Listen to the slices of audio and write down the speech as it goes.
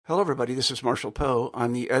Hello, everybody. This is Marshall Poe.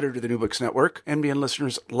 I'm the editor of the New Books Network. NBN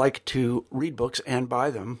listeners like to read books and buy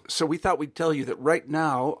them. So we thought we'd tell you that right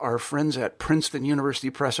now, our friends at Princeton University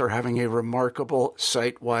Press are having a remarkable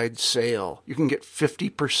site-wide sale. You can get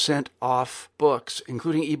 50% off books,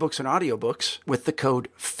 including ebooks and audiobooks, with the code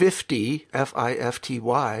 50,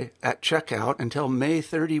 F-I-F-T-Y, at checkout until May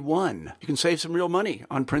 31. You can save some real money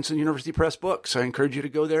on Princeton University Press books. I encourage you to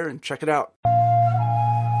go there and check it out.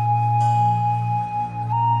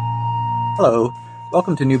 Hello,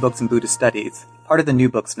 welcome to New Books and Buddhist Studies, part of the New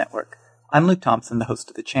Books Network. I'm Luke Thompson, the host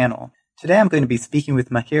of the channel. Today I'm going to be speaking with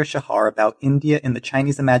Mahir Shahar about India in the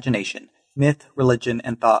Chinese Imagination, Myth, Religion,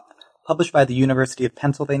 and Thought, published by the University of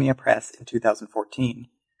Pennsylvania Press in 2014.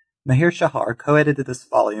 Mahir Shahar co-edited this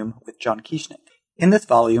volume with John Kieschnick. In this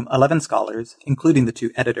volume, 11 scholars, including the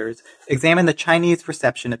two editors, examine the Chinese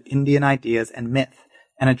reception of Indian ideas and myth,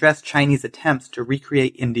 and address Chinese attempts to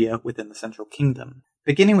recreate India within the Central Kingdom.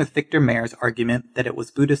 Beginning with Victor Mayer's argument that it was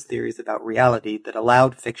Buddhist theories about reality that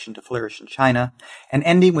allowed fiction to flourish in China, and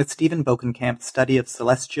ending with Stephen Bokenkamp's study of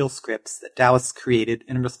celestial scripts that Taoists created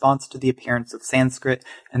in response to the appearance of Sanskrit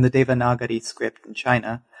and the Devanagari script in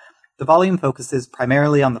China, the volume focuses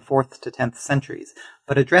primarily on the 4th to 10th centuries,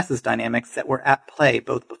 but addresses dynamics that were at play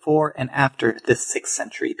both before and after this 6th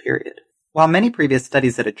century period. While many previous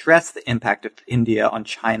studies that address the impact of India on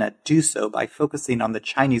China do so by focusing on the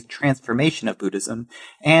Chinese transformation of Buddhism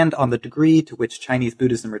and on the degree to which Chinese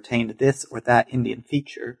Buddhism retained this or that Indian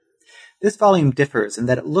feature, this volume differs in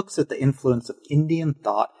that it looks at the influence of Indian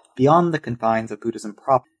thought beyond the confines of Buddhism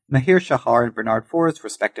proper. Mahir Shahar and Bernard Forrest's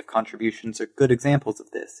respective contributions are good examples of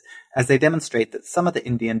this, as they demonstrate that some of the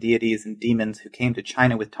Indian deities and demons who came to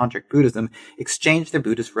China with Tantric Buddhism exchanged their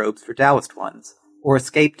Buddhist robes for Taoist ones, or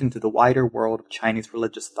escaped into the wider world of Chinese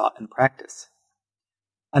religious thought and practice.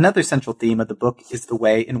 Another central theme of the book is the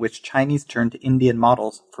way in which Chinese turn to Indian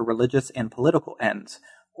models for religious and political ends,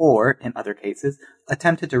 or, in other cases,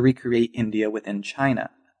 attempted to recreate India within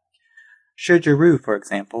China. Shi Zhiru, for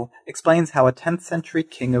example, explains how a 10th century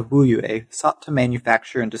king of Wuyue sought to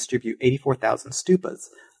manufacture and distribute 84,000 stupas,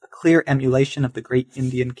 a clear emulation of the great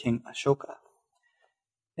Indian king Ashoka.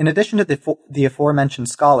 In addition to the aforementioned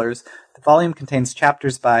scholars, the volume contains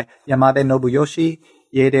chapters by Yamada Nobuyoshi,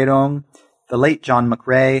 Ye Derong, the late John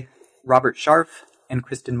McRae, Robert Scharf, and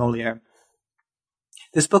Kristen Molière.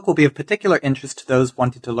 This book will be of particular interest to those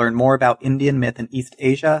wanting to learn more about Indian myth in East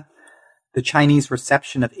Asia, the Chinese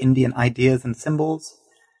reception of Indian ideas and symbols,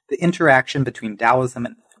 the interaction between Taoism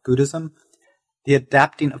and Buddhism, the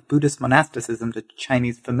adapting of Buddhist monasticism to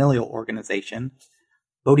Chinese familial organization,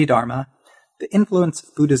 Bodhidharma, the influence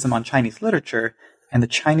of Buddhism on Chinese literature, and the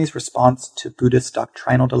Chinese response to Buddhist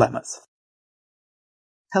doctrinal dilemmas.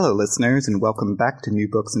 Hello, listeners, and welcome back to New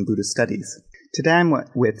Books and Buddhist Studies. Today I'm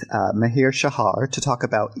with Mahir Shahar to talk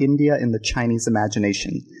about India in the Chinese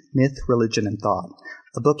Imagination, Myth, Religion, and Thought,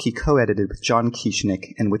 a book he co-edited with John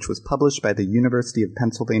Kieschnick and which was published by the University of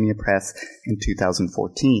Pennsylvania Press in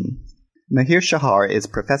 2014. Mahir Shahar is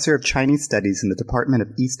Professor of Chinese Studies in the Department of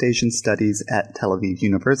East Asian Studies at Tel Aviv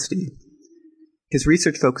University. His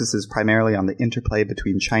research focuses primarily on the interplay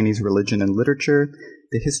between Chinese religion and literature,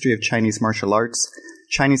 the history of Chinese martial arts,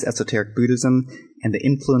 Chinese esoteric Buddhism, and the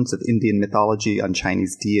influence of Indian mythology on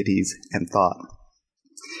Chinese deities and thought.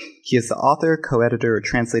 He is the author, co-editor, or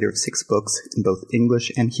translator of 6 books in both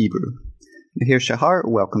English and Hebrew. Mahir Shahar,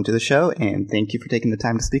 welcome to the show, and thank you for taking the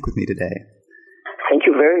time to speak with me today. Thank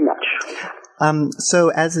you very much. So,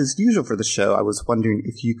 as is usual for the show, I was wondering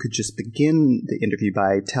if you could just begin the interview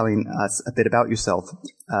by telling us a bit about yourself,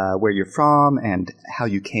 where you're from, and how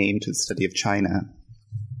you came to the study of China.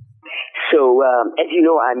 So, as you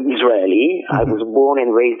know, I'm Israeli. I was born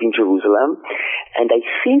and raised in Jerusalem, and I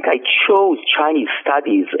think I chose Chinese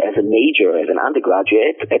studies as a major, as an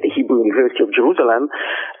undergraduate at the Hebrew University of Jerusalem,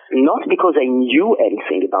 not because I knew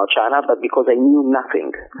anything about China, but because I knew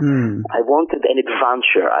nothing. I wanted an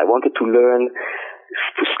adventure. I wanted to learn,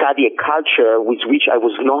 to study a culture with which I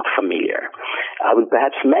was not familiar. I will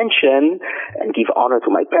perhaps mention and give honor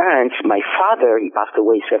to my parents. My father, he passed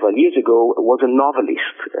away several years ago, was a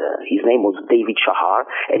novelist. His name was David Shahar,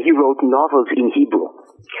 and he wrote novels in Hebrew.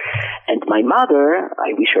 And my mother,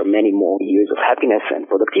 I wish her many more years of happiness and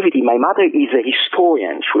productivity. My mother is a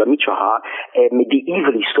historian, Shulamit Shahar, a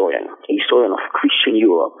medieval historian, a historian of Christian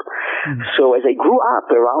Europe. So as I grew up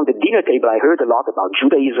around the dinner table, I heard a lot about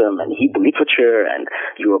Judaism and Hebrew literature and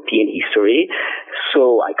European history.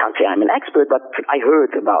 So I can't say I'm an expert, but I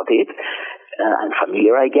heard about it. I'm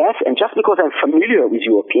familiar, I guess, and just because I'm familiar with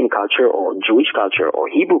European culture or Jewish culture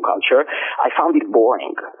or Hebrew culture, I found it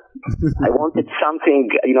boring. I wanted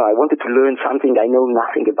something, I wanted to learn something I know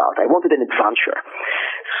nothing about. I wanted an adventure.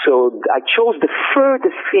 So I chose the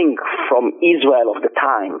furthest thing from Israel of the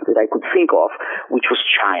time that I could think of, which was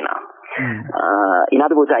China. In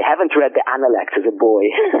other words, I haven't read the Analects as a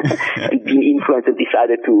boy and been influenced and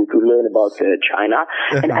decided to learn about China.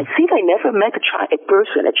 And I think I never met a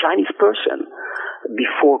Chinese person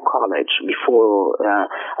before college,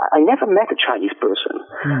 I never met a Chinese person.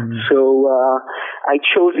 So I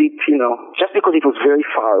chose it, just because it was very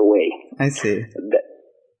far away. I see.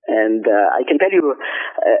 And I can tell you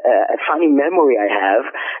a funny memory I have.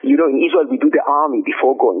 In Israel we do the army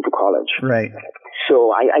before going to college. Right.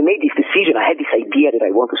 So I made this decision. I had this idea that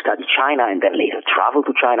I want to study China and then later travel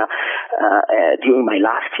to China during my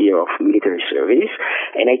last year of military service.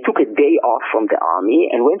 And I took a day off from the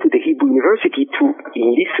army and went to the Hebrew University to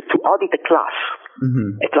audit a class,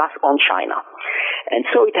 a class on China. And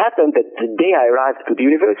so it happened that the day I arrived to the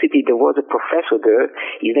university, there was a professor there.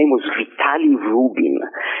 His name was Vitali Rubin.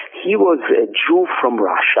 He was a Jew from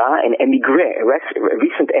Russia, a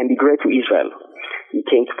recent emigre to Israel. He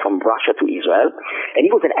came from Russia to Israel, and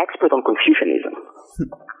he was an expert on Confucianism.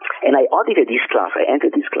 And I audited this class. I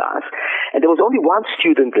entered this class, and there was only one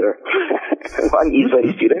student there, one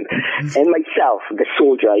Israeli student, and myself, the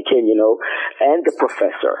soldier I came, and the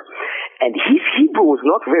professor. And his Hebrew was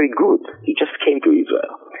not very good. He just came to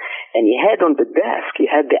Israel. And he had on the desk, he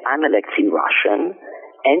had the Analects in Russian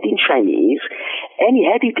and in Chinese, and he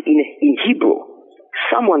had it in Hebrew.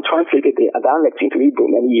 Someone translated the Analects into Hebrew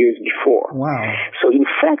many years before. Wow. So in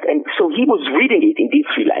fact, and so he was reading it in these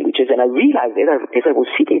three languages, and I realized as I was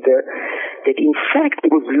sitting there that in fact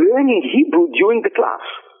he was learning Hebrew during the class.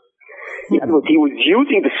 In other words, he was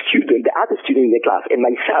using the other student in the class, and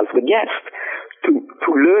myself, the guest, to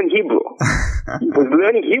learn Hebrew. He was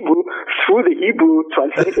learning Hebrew through the Hebrew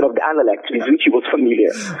translation of the Analects, with which he was familiar.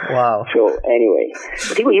 Wow. So anyway,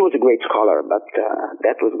 he was a great scholar, but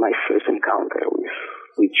that was my first encounter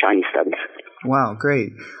with Chinese studies. Wow,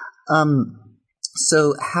 great.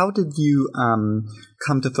 So how did you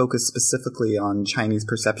come to focus specifically on Chinese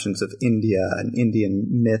perceptions of India and Indian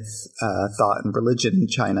myth, thought, and religion in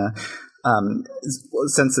China?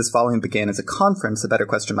 Since this following began as a conference, a better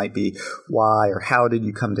question might be why or how did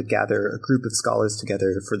you come to gather a group of scholars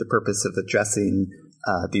together for the purpose of addressing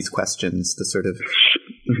these questions, the sort of...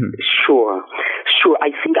 Sure. I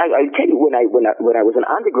think I'll tell you when I was an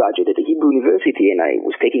undergraduate at the Hebrew University and I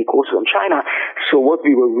was taking courses on China. So what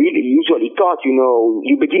we were really usually taught,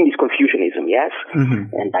 you begin with Confucianism, yes,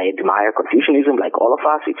 and I admire Confucianism like all of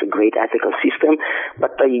us. It's a great ethical system,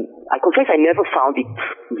 but I confess I never found it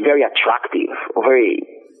very attractive or very,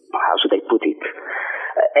 how should I put it?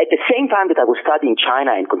 At the same time that I was studying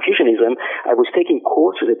China and Confucianism, I was taking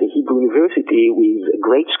courses at the Hebrew University with a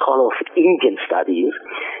great scholar of Indian studies.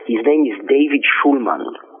 His name is David Shulman.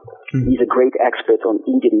 He's a great expert on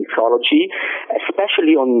Indian mythology,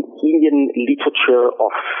 especially on Indian literature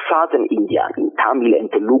of southern India, in Tamil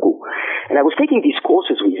and Telugu. And I was taking these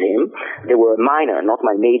courses with him. They were minor, not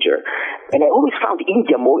my major. And I always found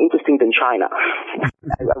India more interesting than China.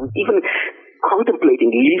 I was even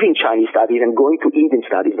contemplating leaving Chinese studies and going to Indian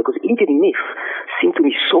studies because Indian myths seem to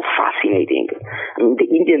me so fascinating. I mean,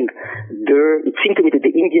 it seemed to me that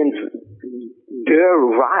the Indians dare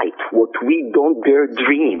write what we don't dare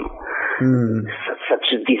dream.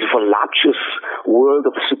 Such this voluptuous world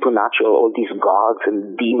of the supernatural, all these gods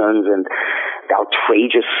and demons and the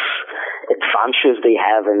outrageous adventures they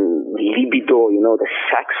have, and libido, the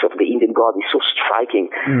sex of the Indian god is so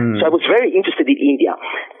striking. So I was very interested in India.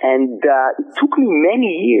 And it took me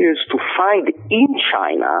many years to find in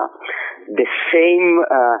China the same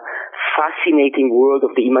fascinating world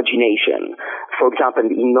of the imagination. For example,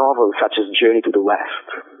 in novels such as Journey to the West,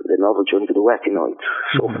 the novel Journey to the West,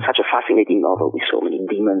 it's such a fascinating novel with so many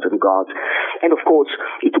demons and gods. And of course,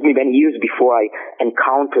 it took me many years before I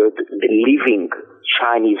encountered the living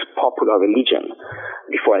Chinese popular religion,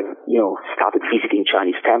 before I, started visiting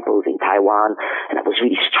Chinese temples in Taiwan, and I was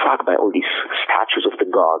really struck by all these statues of the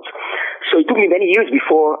gods. So it took me many years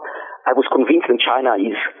before I was convinced that China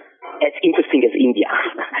is as interesting as India,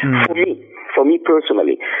 for me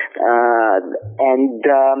personally. I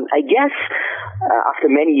guess after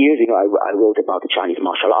many years, I wrote about the Chinese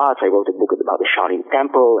martial arts, I wrote a book about the Shaolin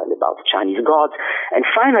Temple and about the Chinese gods, and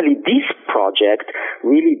finally this project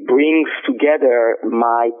really brings together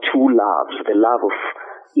my two loves, the love of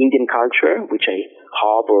Indian culture, which I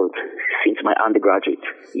harbored since my undergraduate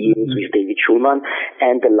years with David Shulman,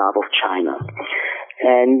 and the love of China.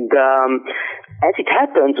 And As it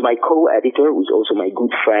happens, my co-editor, who's also my good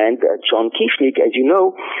friend, John Kishnik, as you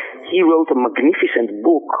know, he wrote a magnificent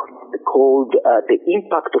book called The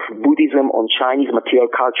Impact of Buddhism on Chinese Material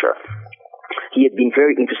Culture. He had been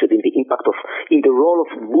very interested in the role of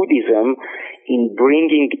Buddhism in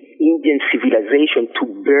bringing Indian civilization to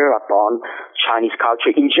bear upon Chinese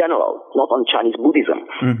culture in general, not on Chinese Buddhism,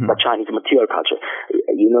 but Chinese material culture.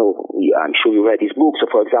 You know, I'm sure you read his book.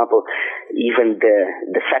 So, for example, even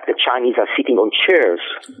the fact that Chinese are sitting on chairs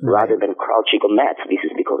rather than crouching on mats, this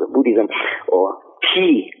is because of Buddhism. Or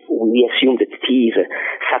tea, we assume that tea is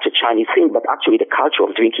such a Chinese thing, but actually the culture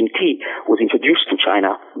of drinking tea was introduced to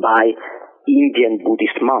China by Indian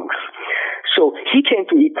Buddhist monks. So he came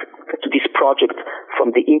to this project from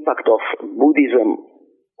the impact of Buddhism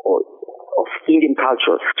or of Indian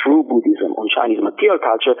culture through Buddhism on Chinese material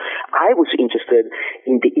culture. I was interested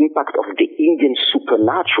in the impact of the Indian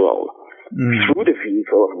supernatural through the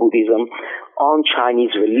vehicle of Buddhism on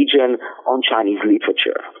Chinese religion, on Chinese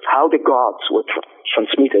literature, how the gods were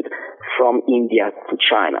transmitted from India to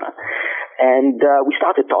China. And we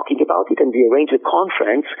started talking about it, and we arranged a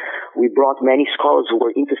conference. We brought many scholars who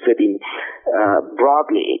were interested in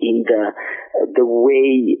broadly in the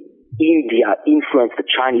way India influenced the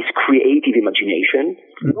Chinese creative imagination,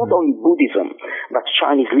 not only Buddhism, but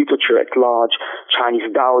Chinese literature at large, Chinese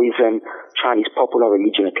Taoism, Chinese popular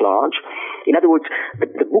religion at large. In other words,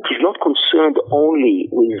 the book is not concerned only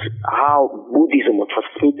with how Buddhism was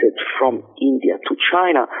transmitted from India to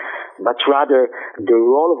China, but rather the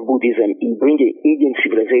role of Buddhism in bringing Indian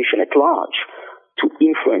civilization at large to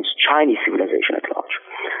influence Chinese civilization at large.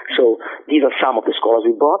 So these are some of the scholars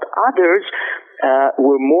we brought. Others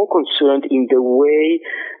were more concerned in the way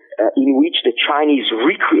in which the Chinese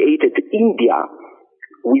recreated India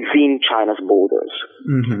within China's borders.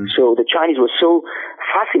 So the Chinese were so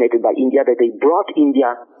fascinated by India that they brought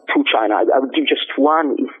India to China. I would give just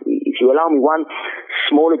one, if you allow me, one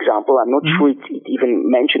small example. I'm not sure it is even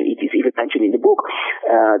mentioned in the book.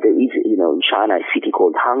 There is, in China, a city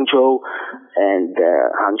called Hangzhou, and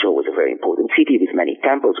Hangzhou was a very important city with many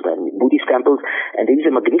temples, many Buddhist temples, and there is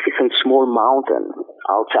a magnificent small mountain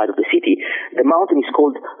outside of the city. The mountain is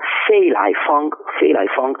called Feilai Feng,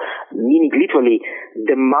 meaning literally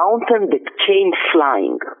the mountain that came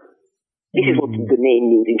flying. This is what the name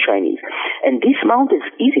means in Chinese. And this mountain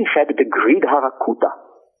is in fact the Gridharakuta,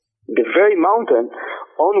 the very mountain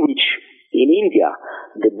on which in India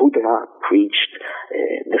the Buddha preached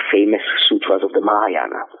the famous sutras of the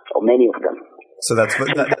Mahayana, or many of them. So that's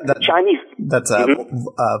Chinese. That's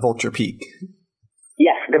Vulture Peak.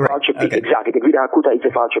 Yes, the Vulture Peak, exactly. The Gridharakuta is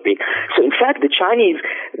the Vulture Peak. So in fact, the Chinese,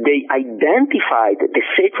 they identified the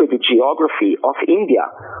sacred geography of India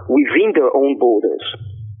within their own borders.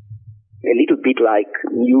 A little bit like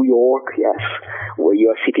New York, yes, where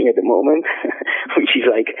you are sitting at the moment, which is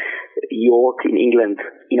like York in England,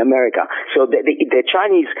 in America. So the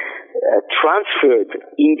Chinese transferred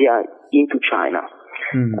India into China.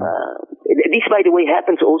 This, by the way,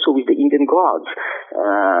 happens also with the Indian gods.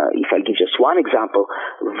 If I give just one example,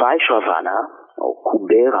 Vaishravana, or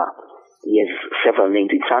Kubera, he has several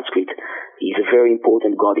names in Sanskrit. He's a very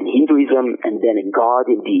important god in Hinduism and then a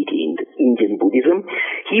guardian deity in Indian Buddhism.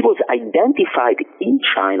 He was identified in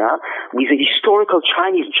China with a historical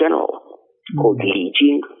Chinese general called Li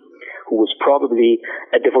Jing, who was probably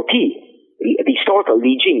a devotee. The historical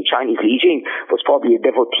Li Jing, Chinese Li Jing, was probably a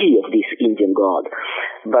devotee of this Indian god.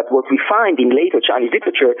 But what we find in later Chinese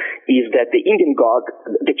literature is that the Indian god,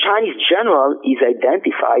 the Chinese general, is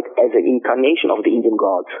identified as an incarnation of the Indian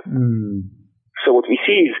gods. So what we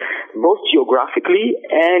see is, both geographically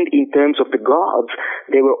and in terms of the gods,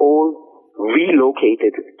 they were all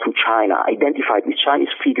relocated to China, identified with Chinese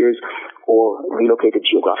figures, or relocated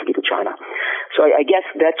geographically to China. So I guess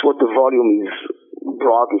that's what the volume is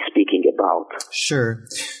broadly speaking about. Sure.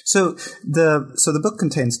 So the book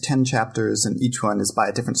contains 10 chapters, and each one is by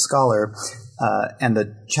a different scholar, and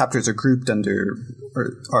the chapters are grouped under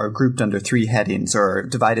three headings, or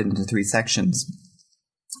divided into three sections.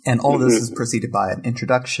 And all this is preceded by an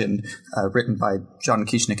introduction written by John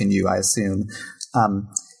Kishnik and you, I assume.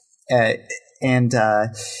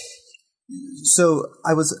 So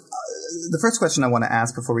I was the first question I want to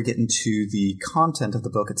ask before we get into the content of the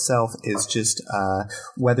book itself is just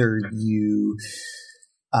whether you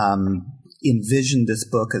envision this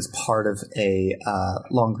book as part of a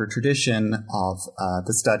longer tradition of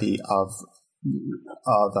the study of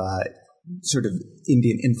sort of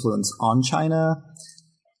Indian influence on China.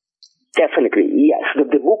 Definitely, yes.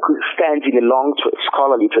 The book stands in a long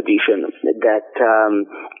scholarly tradition that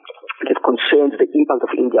that concerns the impact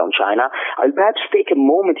of India on China. I'll perhaps take a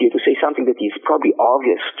moment here to say something that is probably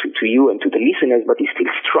obvious to you and to the listeners, but is still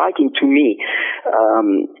striking to me.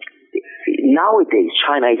 Nowadays,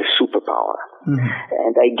 China is a superpower. Mm-hmm.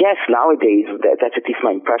 And I guess nowadays, that's at least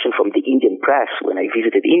my impression from the Indian press when I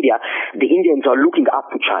visited India, the Indians are looking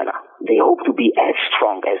up to China. They hope to be as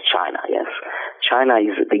strong as China, yes. China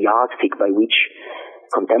is the yardstick by which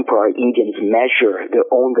contemporary Indians measure their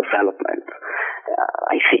own development.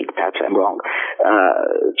 I think, perhaps I'm wrong.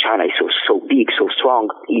 China is so big, so strong.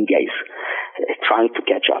 India is trying to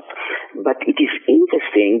catch up. But it is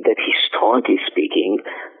interesting that historically speaking,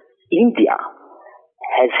 India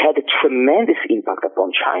has had a tremendous impact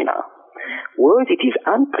upon China, whereas it is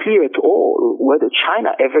unclear at all whether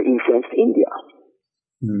China ever influenced India.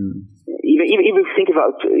 Mm. Even think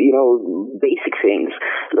about, basic things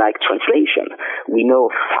like translation. We know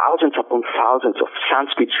thousands upon thousands of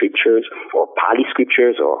Sanskrit scriptures or Pali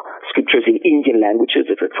scriptures or scriptures in Indian languages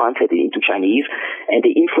that were translated into Chinese, and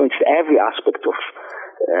they influenced every aspect of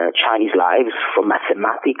Chinese lives, from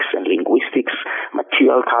mathematics and linguistics,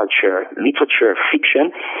 material culture, literature,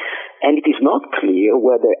 fiction, and it is not clear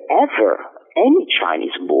whether ever any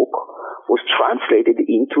Chinese book was translated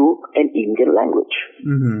into an Indian language.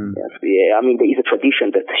 Mm-hmm. Yes, there is a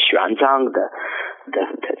tradition that Xuanzang, the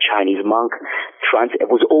Chinese monk,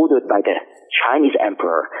 was ordered by the Chinese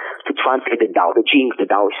emperor to translate the Tao Te Ching, the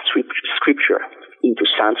Taoist scripture, into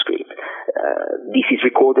Sanskrit. This is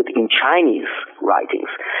recorded in Chinese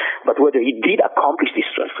writings. But whether he did accomplish this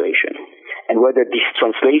translation and whether this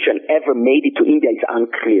translation ever made it to India is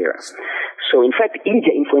unclear. So, in fact,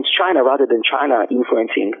 India influenced China rather than China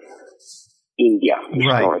influencing India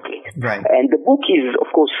historically. Right. And the book is,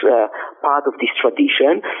 of course, part of this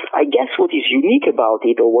tradition. I guess what is unique about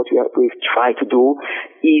it, or what we've tried to do,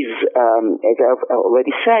 is, as I've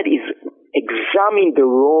already said, is examine the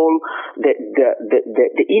role,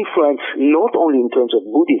 the influence, not only in terms of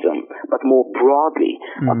Buddhism, but more broadly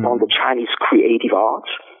upon the Chinese creative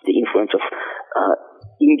arts, the influence of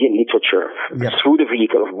Indian literature through the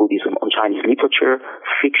vehicle of Buddhism on Chinese literature,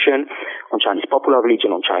 fiction, on Chinese popular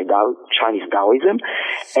religion, on Chinese Taoism,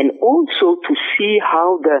 and also to see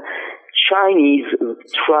how the Chinese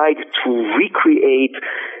tried to recreate,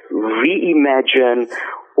 reimagine,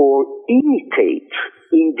 or imitate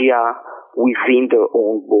India within their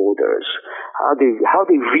own borders, how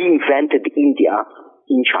they reinvented India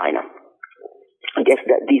in China. I guess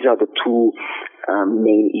that these are the two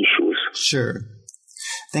main issues. Sure.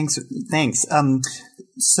 Thanks.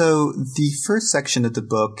 So the first section of the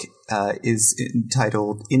book is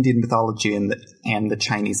entitled Indian Mythology and the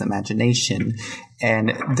Chinese Imagination.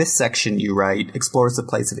 And this section, you write, explores the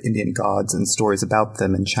place of Indian gods and stories about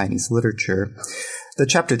them in Chinese literature. The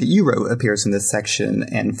chapter that you wrote appears in this section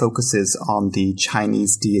and focuses on the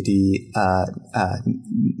Chinese deity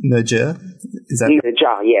Nezha. Is that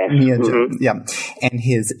Nezha, yes. Mm-hmm. Yeah, and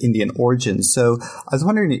his Indian origins. So I was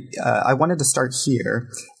wondering, I wanted to start here,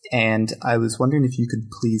 and I was wondering if you could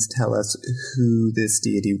please tell us who this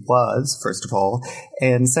deity was, first of all,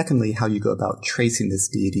 and secondly, how you go about tracing this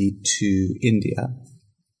deity to India.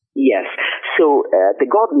 Yes. So the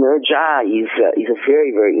god Nezha is a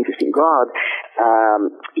very, very interesting god.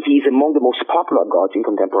 He's among the most popular gods in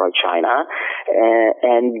contemporary China,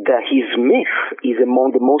 and his myth is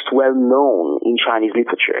among the most well-known in Chinese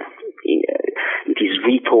literature. It is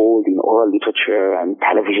retold in oral literature and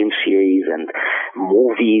television series and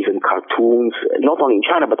movies and cartoons, not only in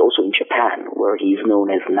China but also in Japan, where he is known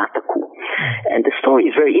as Nataku. And the story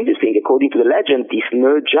is very interesting. According to the legend, this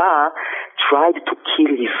Nezha tried to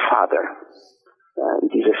kill his father.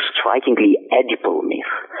 It is a strikingly Oedipal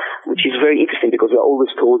myth, which is very interesting because we are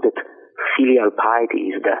always told that filial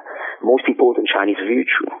piety is the most important Chinese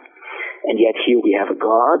virtue. And yet here we have a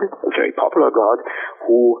god, a very popular god,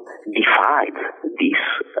 who defied this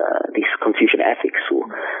Confucian ethics, who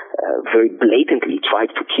very blatantly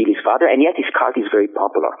tried to kill his father, and yet his cult is very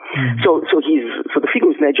popular. Mm-hmm. So the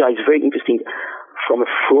figure of Nezha is very interesting from a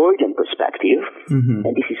Freudian perspective,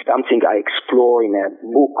 and this is something I explore in a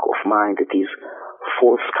book of mine that is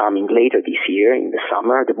forthcoming later this year in the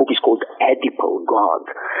summer. The book is called Oedipal God,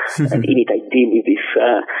 and in it I deal with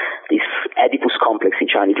this Oedipus complex in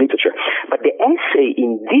Chinese literature. But the essay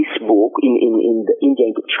in this book, in the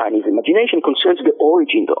India into Chinese Imagination, concerns the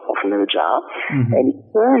origin of Nezha, and it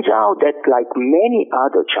turns out that like many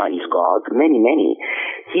other Chinese gods, many,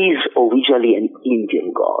 he is originally an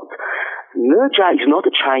Indian god. Nezha is not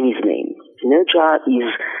a Chinese name. Nezha is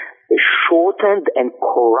a shortened and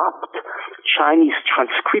corrupt Chinese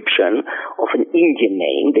transcription of an Indian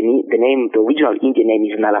name. The original Indian name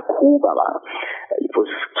is Nalakubala. It was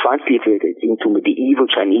translated into medieval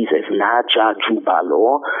Chinese as Naja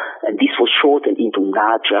Jubalo, and this was shortened into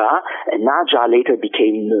Naja, and Naja later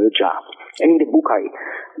became Nerja. And in the book I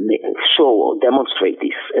show or demonstrate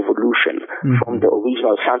this evolution from the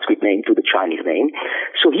original Sanskrit name to the Chinese name.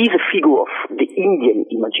 So he's a figure of the Indian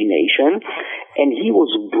imagination, and he was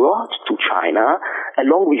brought to China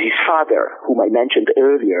along with his father, whom I mentioned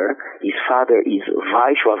earlier. His father is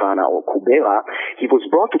Vaishravana or Kubera. He was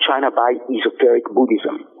brought to China by esoteric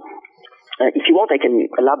Buddhism. If you want, I can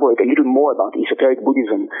elaborate a little more about esoteric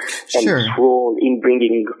Buddhism and its role in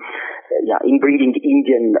bringing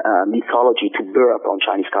Indian mythology to bear upon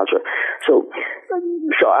Chinese culture. So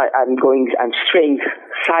I'm straying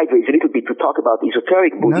sideways a little bit to talk about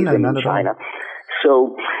esoteric Buddhism in China.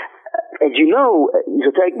 So, as you know,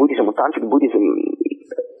 esoteric Buddhism or Tantric Buddhism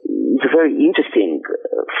is a very interesting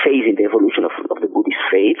phase in the evolution of the Buddhist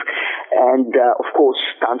faith. And, of course,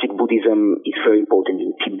 Tantric Buddhism is very important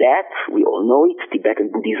in Tibet. We all know it.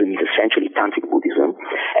 Tibetan Buddhism is essentially Tantric Buddhism.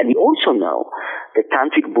 And we also know that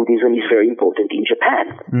Tantric Buddhism is very important in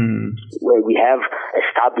Japan, where we have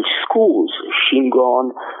established schools,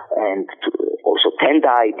 Shingon and also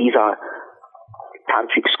Tendai. These are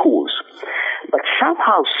Tantric schools. But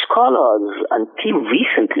somehow scholars, until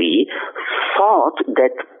recently, thought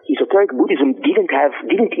that esoteric Buddhism didn't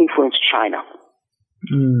influence China.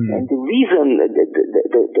 And the reason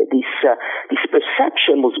this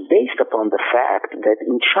perception was based upon the fact that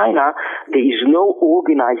in China there is no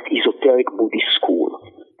organized esoteric Buddhist school.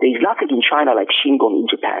 There is nothing in China like Shingon in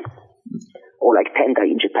Japan or like Tendai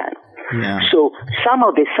in Japan. Yeah. So somehow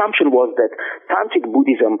the assumption was that Tantric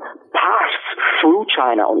Buddhism passed through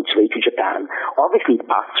China on its way to Japan. Obviously it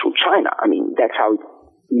passed through China. I mean, that's how it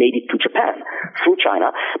made it to Japan, through China.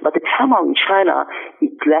 But that somehow in China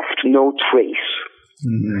it left no trace.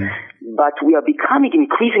 But we are becoming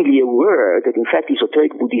increasingly aware that in fact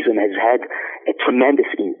esoteric Buddhism has had a tremendous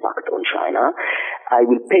impact on China. I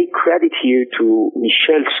will pay credit here to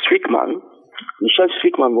Michel Strickmann. Michel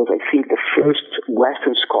Strickmann was, I think, the first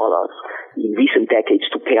Western scholar in recent decades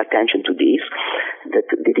to pay attention to this, that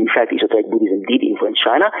in fact esoteric Buddhism did influence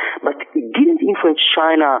China, but it didn't influence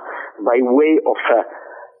China by way of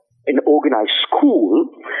an organized school,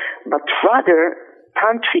 but rather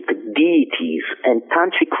Tantric deities and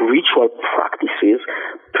Tantric ritual practices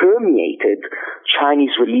permeated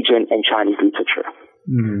Chinese religion and Chinese literature.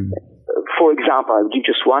 For example, I'll give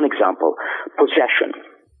just one example, possession.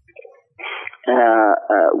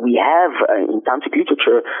 We have in Tantric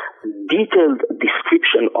literature detailed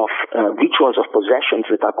description of rituals of possessions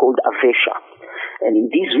that are called avesha. And in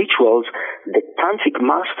these rituals, the Tantric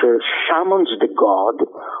master summons the god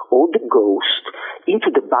or the ghost into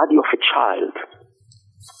the body of a child.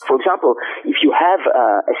 For example, if you have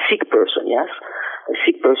a sick person, yes? A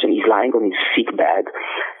sick person is lying on his sick bed,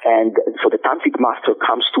 and so the Tantric master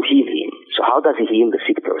comes to heal him. So how does he heal the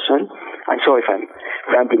sick person? I'm sorry if I'm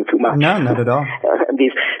rambling too much. No, not at all.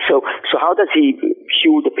 So how does he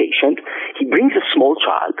cure the patient? He brings a small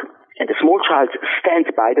child, and the small child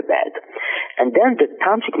stands by the bed, and then the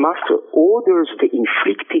Tantric master orders the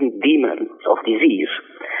inflicting demon of disease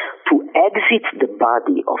to exit the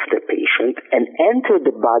body of the patient and enter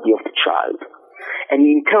the body of the child. And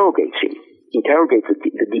he interrogates the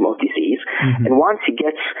demon of disease, and once he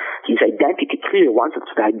gets his identity clear, once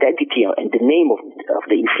the identity and the name of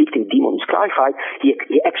the inflicting demon is clarified, he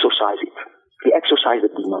exorcises it. He exorcises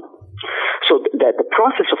the demon. So the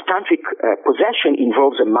process of Tantric possession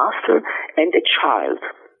involves a master and a child.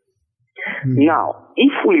 Now,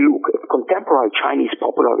 if we look at contemporary Chinese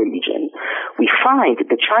popular religion, we find that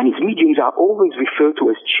the Chinese mediums are always referred to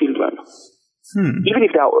as children. Even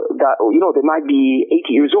if they might be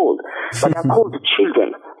 80 years old, but they're called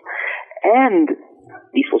children. And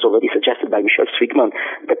this was already suggested by Michel Strickmann,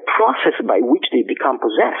 the process by which they become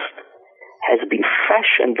possessed has been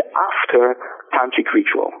fashioned after Tantric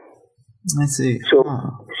ritual. I see. So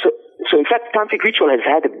in fact, Tantric ritual has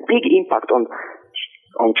had a big impact on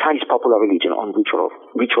Chinese popular religion, on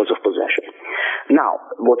rituals of possession. Now,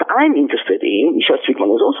 what I'm interested in, Michel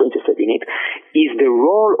Strickmann was also interested in it, is the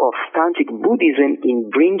role of Tantric Buddhism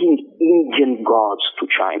in bringing Indian gods to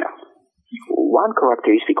China. One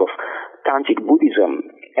characteristic of Tantric Buddhism,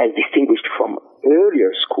 as distinguished from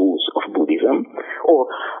earlier schools of Buddhism,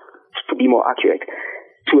 or to be more accurate,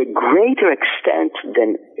 to a greater extent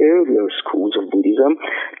than earlier schools of Buddhism,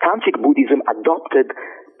 Tantric Buddhism adopted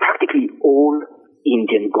practically all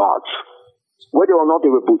Indian gods, whether or not they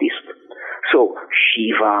were Buddhist. So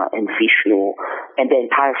Shiva and Vishnu and the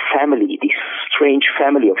entire family, this strange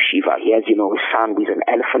family of Shiva. He has, a son with an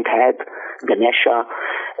elephant head, Ganesha,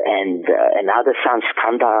 and another son,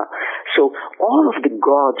 Skanda. So all of the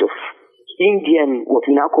gods of Indian, what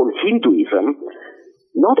we now call Hinduism,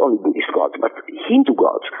 not only Buddhist gods, but Hindu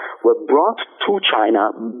gods, were brought to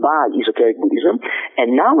China by esoteric Buddhism,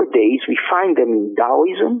 and nowadays we find them in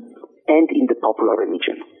Taoism and in the popular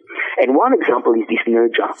religion. And one example is this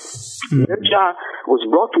Nerja. Nerja was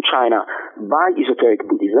brought to China by esoteric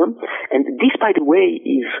Buddhism, and this, by the way,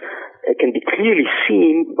 can be clearly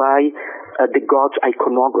seen by the gods'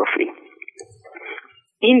 iconography.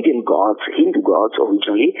 Indian gods, Hindu gods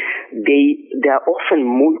originally, they are often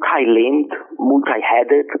multi-limbed,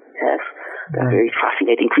 multi-headed, yes. They're very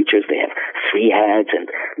fascinating creatures. They have 3 heads and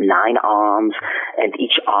 9 arms, and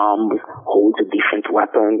each arm holds a different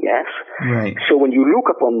weapon, yes. Right. So when you look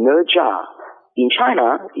upon Nerja in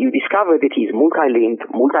China, you discover that he's multi-limbed,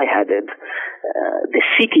 multi-headed. The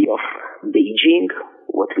city of Beijing,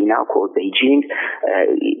 what we now call Beijing,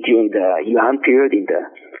 during the Yuan period in the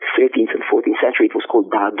 13th and 14th century, it was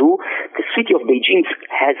called Dadu. The city of Beijing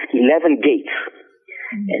has 11 gates.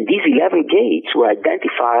 And these 11 gates were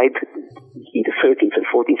identified in the 13th and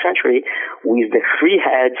 14th century with the 3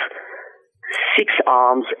 heads, 6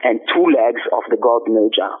 arms, and 2 legs of the god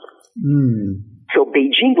Nerja. So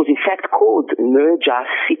Beijing was in fact called Nerja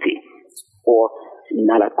City, or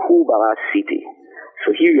Nalakubara City.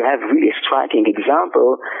 So here you have really a striking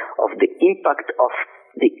example of the impact of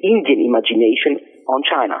the Indian imagination on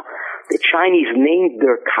China. The Chinese named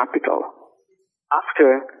their capital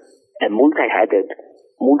after a multi-headed,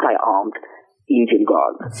 multi-armed Indian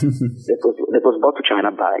god that was brought to China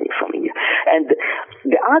from India. And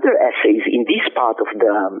the other essays in this part of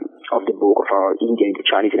the book of our India in the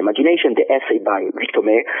Chinese imagination, the essay by Victor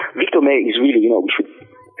Meyer. Victor Meyer is really, we should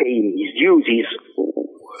pay him his dues. He's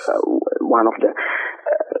one of the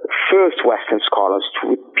first Western scholars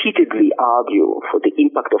to repeatedly argue for the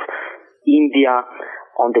impact of India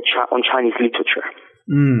on Chinese literature.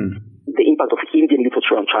 The impact of Indian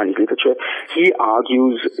literature on Chinese literature. He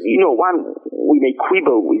argues, we may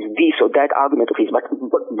quibble with this or that argument of his, but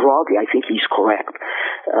broadly I think he's correct.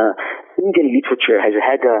 Indian literature has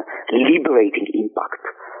had a liberating impact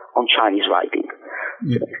on Chinese writing.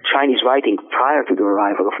 Yeah. Chinese writing prior to the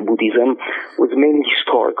arrival of Buddhism was mainly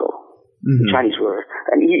historical. The Chinese were,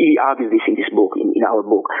 and he argues this in this book, in our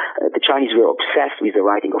book, the Chinese were obsessed with the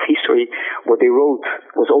writing of history. What they wrote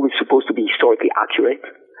was always supposed to be historically accurate.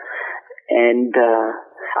 And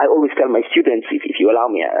I always tell my students, if you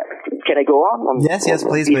allow me, can I go on? Yes,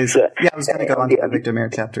 please. I was going to go on to the Victor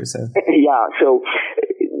Meyer chapter. So yeah, so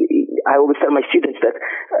I always tell my students that,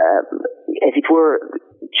 as it were,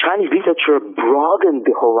 Chinese literature broadened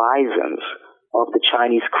the horizons of the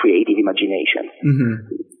Chinese creative imagination.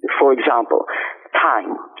 For example,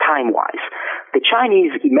 time-wise, the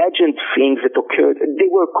Chinese imagined things that occurred. They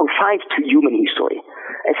were confined to human history,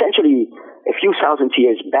 essentially a few thousand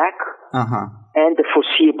years back. And the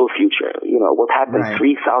foreseeable future, what happened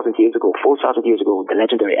 3,000 years ago, 4,000 years ago, the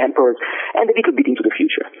legendary emperors, and a little bit into the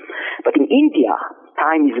future. But in India,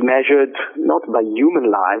 time is measured not by human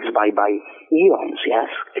lives, by eons, yes?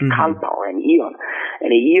 A kalpa or an eon.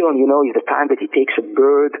 And a eon, is the time that it takes a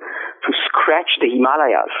bird to scratch the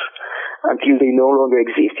Himalayas until they no longer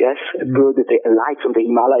exist, yes? A bird that alights on the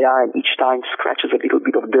Himalaya and each time scratches a little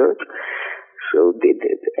bit of dirt. So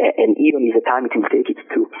an eon is the time it will take it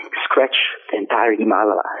to scratch the entire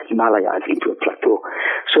Himalayas into a plateau.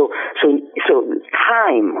 So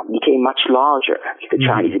time became much larger in the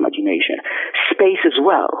Chinese imagination. Space as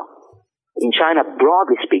well. In China,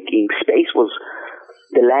 broadly speaking, space was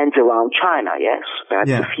the lands around China, yes? Perhaps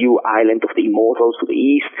a few islands of the immortals to the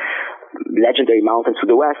east, legendary mountains to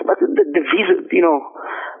the west, but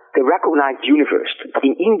the recognized universe. But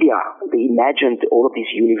in India, they imagined all of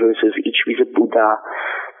these universes, each with a Buddha,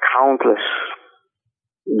 countless,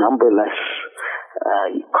 numberless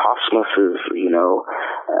cosmoses,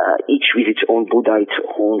 each with its own Buddha, its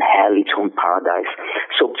own hell, its own paradise.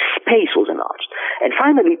 So space was enlarged. And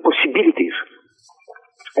finally, possibilities.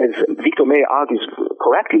 As Victor Meyer argues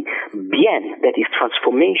correctly, bien, that is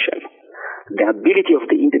transformation, the ability of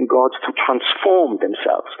the Indian gods to transform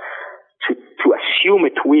themselves, to assume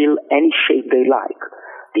at will any shape they like.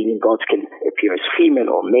 The Indian gods can appear as female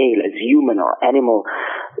or male, as human or animal.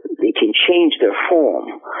 They can change their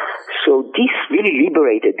form. So this really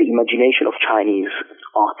liberated the imagination of Chinese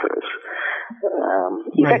authors.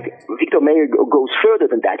 In fact, Victor Meyer goes further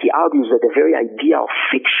than that. He argues that the very idea of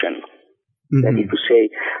fiction, that is to say,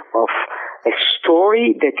 of a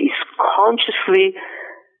story that is consciously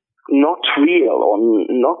not real or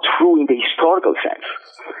not true in the historical sense.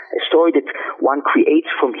 A story that one creates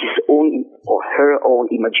from his own or her own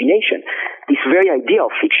imagination. This very idea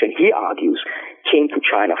of fiction, he argues, came to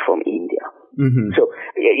China from India. Mm-hmm. So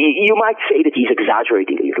you might say that he's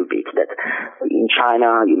exaggerating a little bit, that in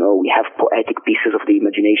China, we have poetic pieces of the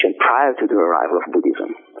imagination prior to the arrival of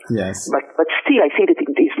Buddhism. Yes. But still, I think that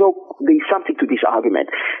there's something to this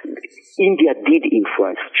argument. India did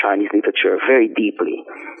influence Chinese literature very deeply,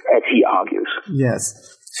 as he argues. Yes.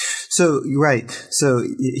 So, right. So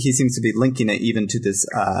he seems to be linking it even to this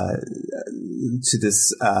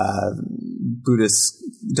Buddhist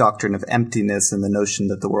doctrine of emptiness and the notion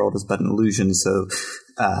that the world is but an illusion. So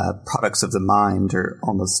products of the mind are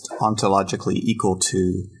almost ontologically equal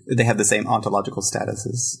to, they have the same ontological status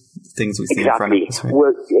as things we see in front of us. Right?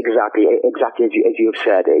 Exactly as you have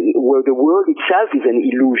said. Where the world itself is an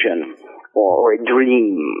illusion, or a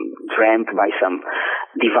dream dreamt by some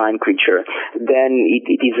divine creature, then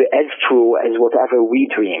it is as true as whatever we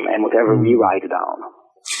dream and whatever we write down.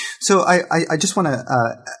 So I just want to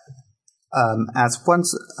ask one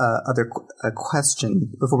other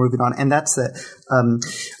question before moving on, and that's that.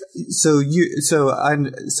 So you're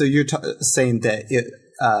saying that it,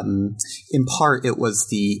 in part, it was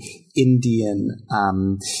the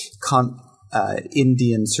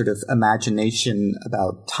Indian sort of imagination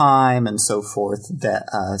about time and so forth that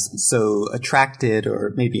so attracted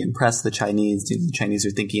or maybe impressed the Chinese. The Chinese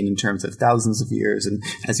are thinking in terms of thousands of years, and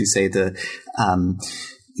as you say, the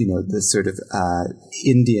sort of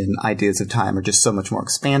Indian ideas of time are just so much more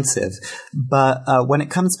expansive. But when it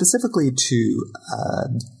comes specifically to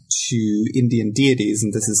Indian deities,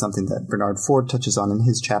 and this is something that Bernard Ford touches on in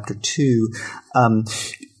his chapter 2,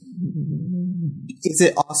 is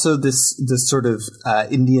it also this sort of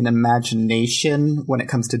Indian imagination when it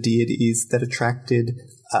comes to deities that attracted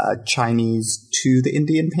Chinese to the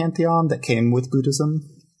Indian pantheon that came with Buddhism?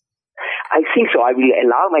 I think so. I will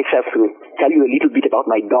allow myself to tell you a little bit about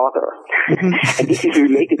my daughter. And this is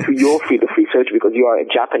related to your field of research because you are a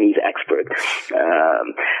Japanese expert.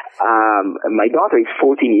 My daughter is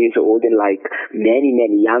 14 years old, and like many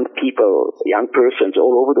young persons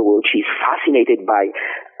all over the world, she's fascinated by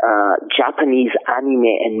Japanese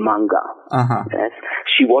anime and manga. Uh-huh. Yes?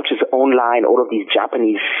 She watches online all of these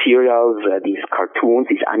Japanese serials, these cartoons,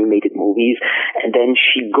 these animated movies, and then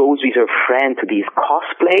she goes with her friend to these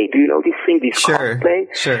cosplay. Do you know this thing, cosplay?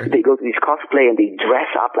 Sure. They go to this cosplay and they dress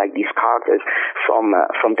up like these characters from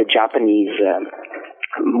the Japanese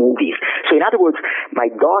movies. So in other words, my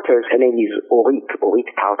daughter's, her name is Orit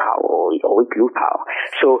Lutao.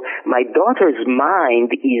 So my daughter's mind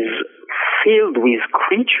is filled with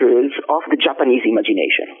creatures of the Japanese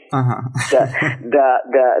imagination. Uh-huh.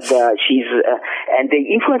 And they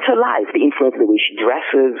influence her life. They influence the way she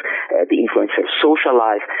dresses. They influence her social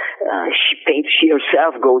life. She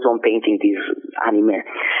herself goes on painting these anime.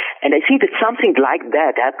 And I think that something like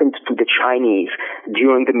that happened to the Chinese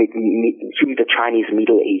during the Chinese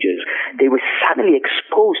Middle Ages. They were suddenly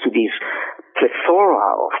exposed to this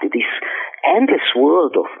plethora of this endless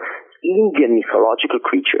world of Indian mythological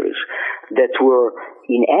creatures that were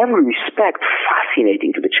in every respect fascinating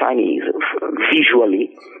to the Chinese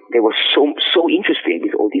visually. They were so interesting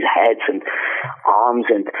with all these heads and arms,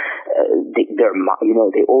 and they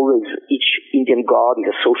always, each Indian god is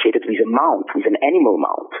associated with a mount, with an animal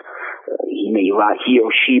mount. He or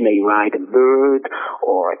she may ride a bird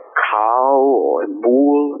or a cow or a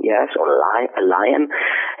bull, yes, or a lion,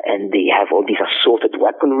 and they have all these assorted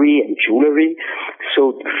weaponry and jewelry.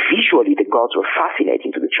 So visually, the gods were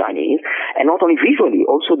fascinating to the Chinese, and not only visually,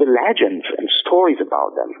 also the legends and stories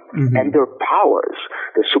about them, and their powers,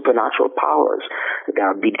 their supernatural powers,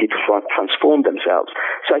 their ability to transform themselves.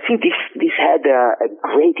 So I think this had a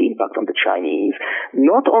great impact on the Chinese,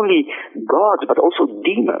 not only gods, but also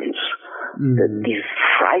demons. These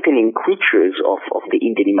frightening creatures of the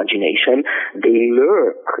Indian imagination, they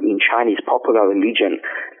lurk in Chinese popular religion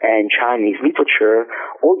and Chinese literature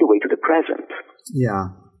all the way to the present.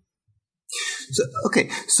 Yeah. So, okay.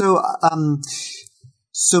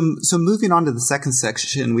 So moving on to the second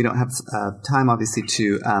section, we don't have time, obviously,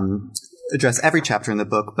 to address every chapter in the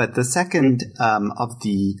book, but the second of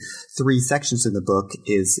the three sections in the book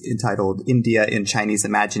is entitled India in Chinese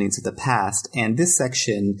Imaginings of the Past. And this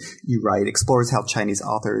section, you write, explores how Chinese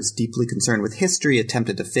authors deeply concerned with history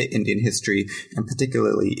attempted to fit Indian history, and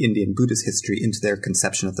particularly Indian Buddhist history, into their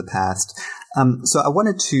conception of the past. So I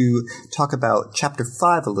wanted to talk about chapter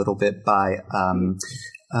 5 a little bit by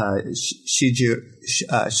Shijuru.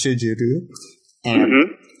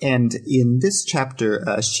 And in this chapter,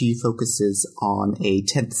 she focuses on the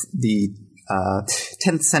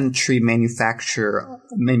 10th century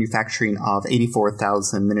manufacturing of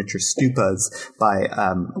 84,000 miniature stupas by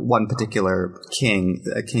one particular king,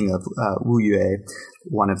 a king of Wu Yue,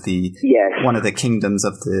 one of the kingdoms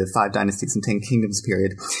of the 5 dynasties and 10 kingdoms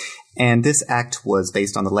period. And this act was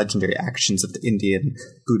based on the legendary actions of the Indian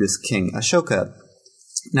Buddhist king Ashoka.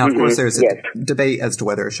 Now, of course, there's a debate as to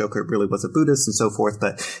whether Ashoka really was a Buddhist and so forth,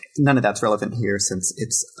 but none of that's relevant here since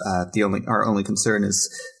it's our only concern is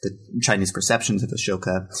the Chinese perceptions of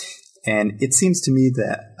Ashoka. And it seems to me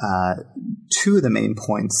that two of the main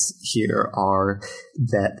points here are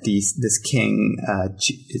that this king,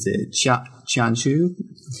 is it Qianshu?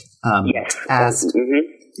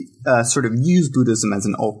 Sort of used Buddhism as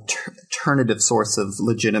an alternative source of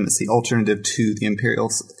legitimacy, alternative to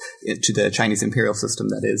the Chinese imperial system,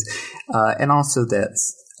 that is, and also that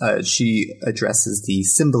she addresses the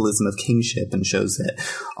symbolism of kingship and shows that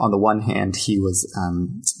on the one hand he was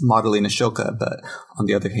modeling Ashoka, but on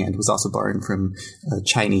the other hand was also borrowing from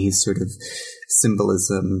Chinese sort of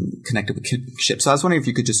symbolism connected with kingship. So I was wondering if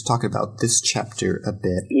you could just talk about this chapter a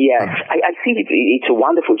bit. Yes, I think it's a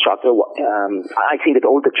wonderful chapter. I think that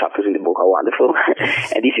all the chapters in the book are wonderful,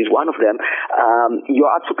 and this is one of them. You're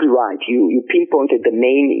absolutely right. You pinpointed the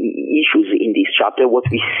main issues in this chapter. What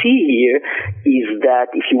we see here is that,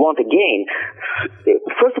 if you want again,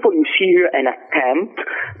 first of all, you see here an attempt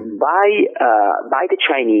by the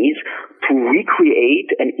Chinese to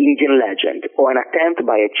recreate an Indian legend, or an attempt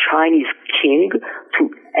by a Chinese king to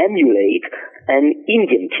emulate an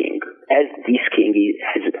Indian king, as this king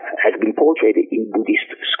has been portrayed in Buddhist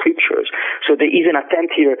scriptures. So there is an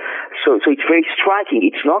attempt here. So it's very striking.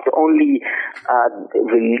 It's not only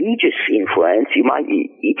religious influence.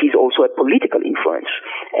 It is also a political influence.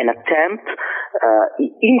 An attempt.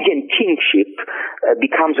 Indian kingship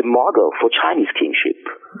becomes a model for Chinese kingship,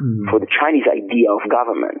 for the Chinese idea of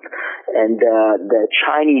government, and the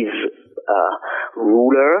Chinese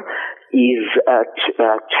ruler is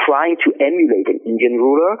trying to emulate an Indian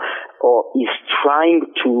ruler, or is trying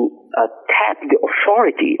to tap the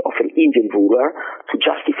authority of an Indian ruler to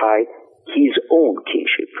justify his own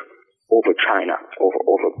kingship over China,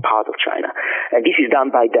 over part of China. And this is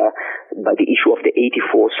done by the issue of the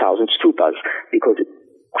 84,000 stupas, because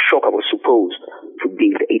Ashoka was supposed to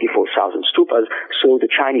build 84,000 stupas, so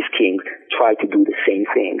the Chinese king tried to do the same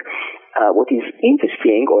thing. What is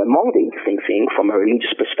interesting, or among the interesting things from a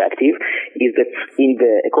religious perspective, is that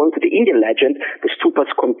according to the Indian legend, the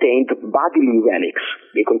stupas contained bodily relics.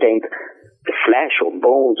 They contained the flesh or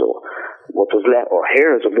bones or what was left, or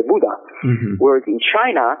hairs of the Buddha. Whereas in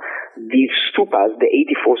China, these stupas, the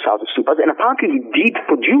 84,000 stupas, and apparently he did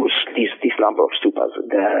produce this number of stupas,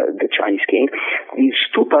 the Chinese king. These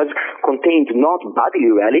stupas contained not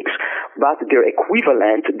bodily relics, but their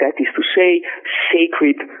equivalent, that is to say,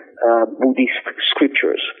 sacred Buddhist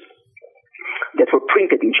scriptures that were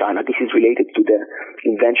printed in China. This is related to the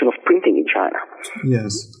invention of printing in China.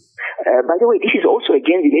 Yes. By the way, this is also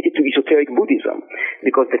again related to esoteric Buddhism,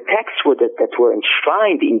 because the texts that were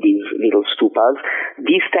enshrined in these little stupas,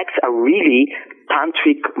 these texts are really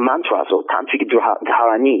tantric mantras or tantric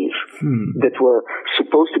dharanis that were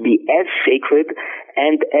supposed to be as sacred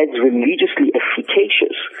and as religiously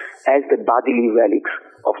efficacious as the bodily relics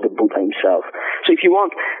of the Buddha himself. So if you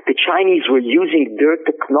want, the Chinese were using their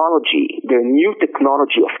technology, their new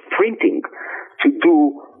technology of printing, to do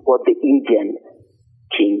what the Indian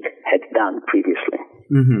king had done previously.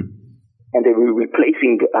 And they were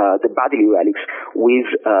replacing the bodily relics with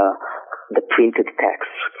the printed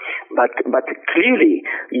texts. But clearly,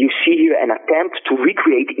 you see here an attempt to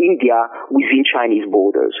recreate India within Chinese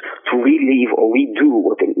borders, to relive or redo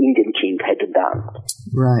what an Indian king had done.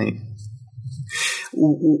 Right.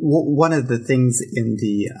 One of the things in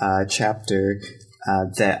the chapter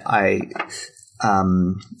that I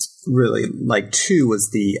really liked too was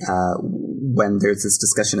the when there's this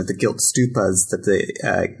discussion of the gilt stupas that the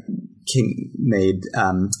king made,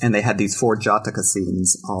 and they had these 4 Jataka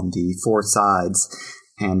scenes on the 4 sides,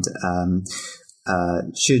 and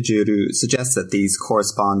Shijuru suggests that these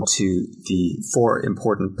correspond to the 4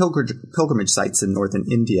 important pilgrimage sites in northern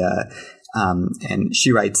India. And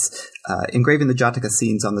she writes, engraving the Jataka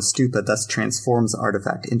scenes on the stupa thus transforms the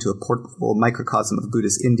artifact into a portable microcosm of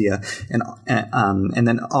Buddhist India, and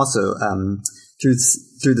then also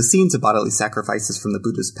through the scenes of bodily sacrifices from the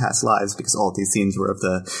Buddha's past lives, because all these scenes were of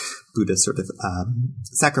the Buddha sort of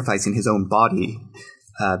sacrificing his own body.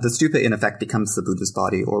 The stupa, in effect, becomes the Buddha's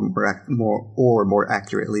body, or more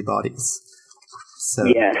accurately, bodies. So.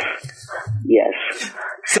 Yes.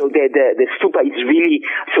 So the stupa is really,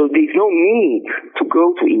 so there's no need to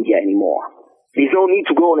go to India anymore. There's no need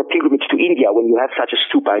to go on a pilgrimage to India when you have such a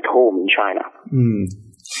stupa at home in China.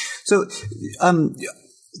 So,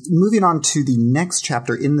 moving on to the next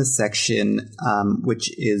chapter in this section, which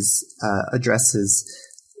is addresses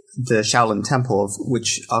the Shaolin Temple,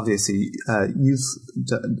 which obviously you've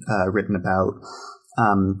written about.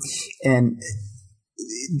 And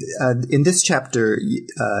in this chapter,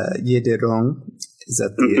 Ye Derong, is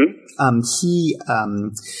that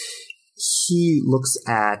he looks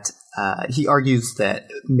at he argues that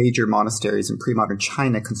major monasteries in pre-modern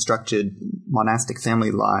China constructed monastic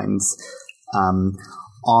family lines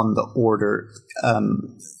on the order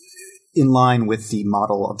in line with the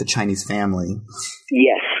model of the Chinese family.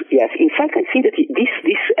 Yes. In fact, I think that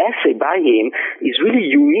this essay by him is really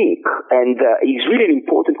unique and is really an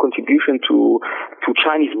important contribution to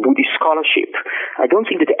Chinese Buddhist scholarship. I don't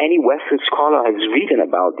think that any Western scholar has written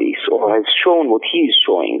about this or has shown what he is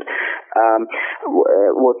showing.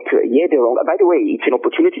 What Ye Derong, by the way, it's an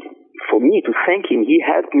opportunity for me to thank him. He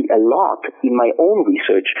helped me a lot in my own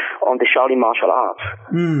research on the Shaolin martial arts.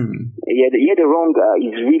 Ye Derong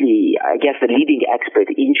is really, I guess, the leading expert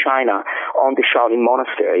in China on the Shaolin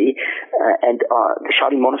monastery, and the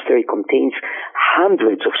Shaolin monastery contains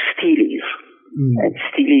hundreds of steles. And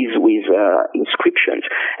steles with inscriptions.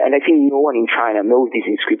 And I think no one in China knows these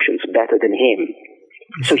inscriptions better than him.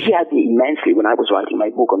 So he helped me immensely when I was writing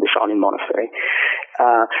my book on the Shaolin monastery.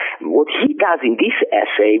 What he does in this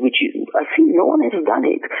essay, which I think no one has done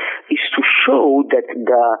it, is to show that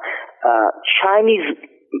the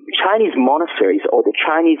Chinese monasteries or the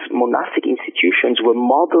Chinese monastic institutions were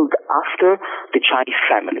modeled after the Chinese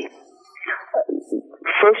family.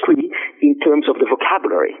 Firstly, in terms of the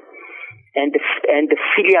vocabulary and the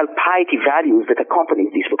filial piety values that accompany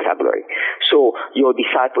this vocabulary. So your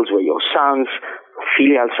disciples were your sons,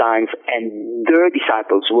 filial sons, and their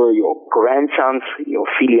disciples were your grandsons, your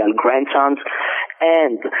filial grandsons,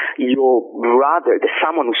 and your brother,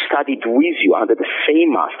 someone who studied with you under the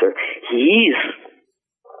same master, his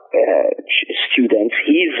students,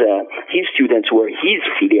 his students were his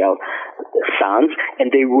filial sons,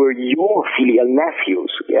 and they were your filial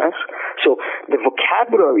nephews, yes? So the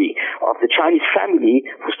vocabulary of the Chinese family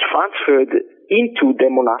was transferred into the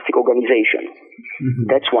monastic organization.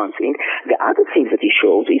 That's one thing. The other thing that he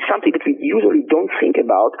shows is something that we usually don't think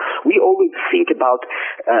about. We always think about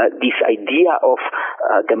this idea of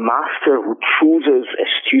the master who chooses a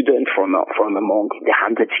student from among the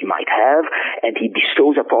hundreds he might have, and he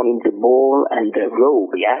bestows upon him the ball and the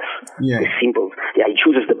robe, yes? The symbols. Yeah, he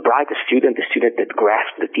chooses the brightest student, the student that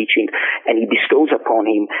grasps the teaching, and he bestows upon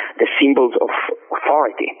him the symbols of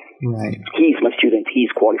authority. Right. He is my student, he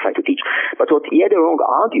is qualified to teach. But what Ye Derong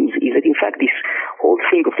argues is that in fact this whole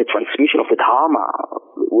thing of the transmission of the Dharma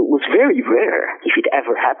was very rare, if it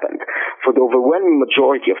ever happened. For the overwhelming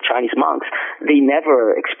majority of Chinese monks, they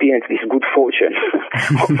never experienced this good fortune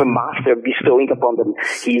of a master bestowing upon them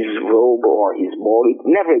his robe or his ball. It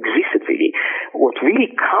never existed really. What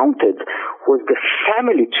really counted was the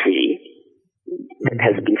family tree that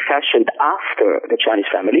has been fashioned after the Chinese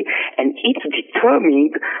family, and it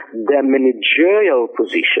determined the managerial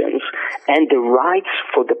positions and the rights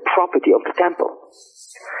for the property of the temple.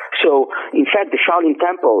 So, in fact, the Shaolin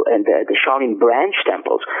Temple and the Shaolin branch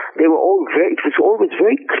temples, it was always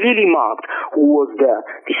very clearly marked who was the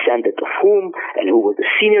descendant of whom and who was the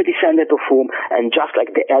senior descendant of whom, and just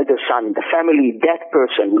like the elder son in the family, that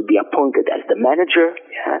person will be appointed as the manager,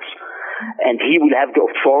 yes, and he will have the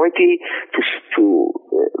authority to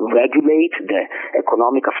regulate the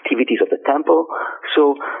economic activities of the temple.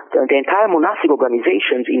 So the entire monastic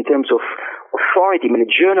organizations, in terms of authority,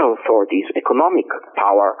 managerial authorities, economic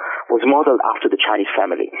power, was modeled after the Chinese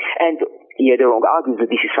family. And Ye Derong argues that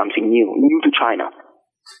this is something new to China.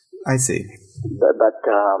 I see. But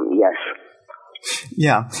yes.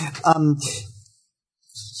 Yeah.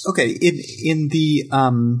 Okay. In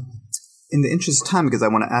the interest of time, because I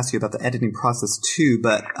want to ask you about the editing process too,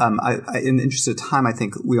 but in the interest of time, I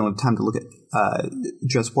think we only have time to look at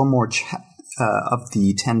just one more of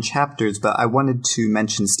the 10 chapters. But I wanted to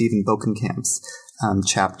mention Stephen Bokenkamp's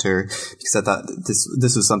chapter, because I thought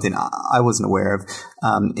this was something I wasn't aware of.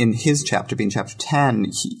 In his chapter, being chapter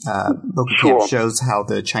 10, Bokenkamp shows how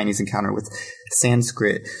the Chinese encounter with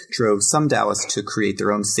Sanskrit drove some Taoists to create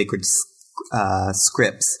their own sacred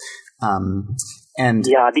scripts. And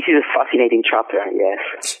this is a fascinating chapter,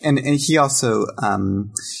 yes. And he also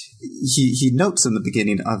he notes in the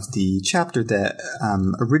beginning of the chapter that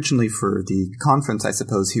originally for the conference, I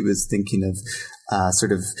suppose he was thinking of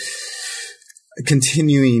sort of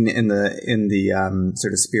continuing in the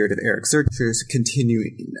sort of spirit of Eric Zurcher's,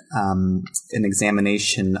 continuing an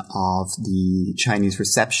examination of the Chinese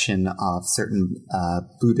reception of certain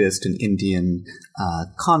Buddhist and Indian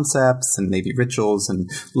concepts and maybe rituals, and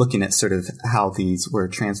looking at sort of how these were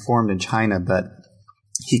transformed in China. But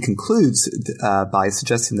he concludes by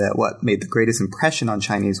suggesting that what made the greatest impression on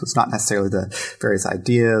Chinese was not necessarily the various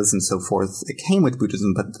ideas and so forth that came with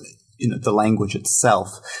Buddhism, but the language itself.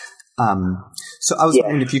 So I was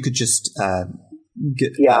wondering if you could just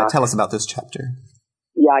tell us about this chapter.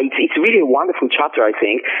 Yeah, it's really a wonderful chapter, I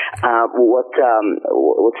think. What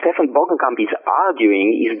Stefan Bogenkamp is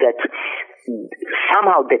arguing is that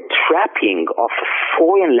somehow the trapping of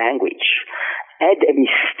foreign language add a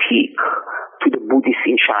mystique to the Buddhists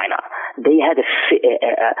in China. They had a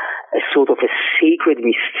sort of a sacred,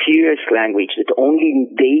 mysterious language that only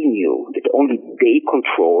they knew, that only they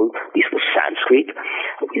controlled. This was Sanskrit,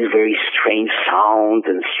 with very strange sounds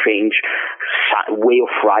and strange way of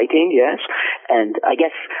writing, yes. And I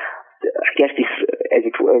guess this, as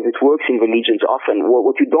it works in religions often,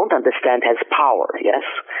 what you don't understand has power, yes?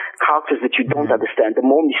 Characters that you don't understand, the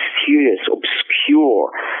more mysterious, obscure,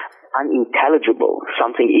 unintelligible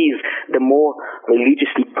something is, the more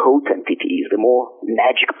religiously potent it is, the more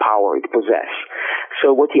magic power it possesses.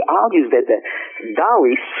 So what he argues that the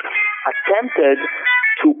Taoists attempted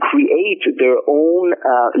to create their own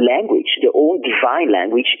language, their own divine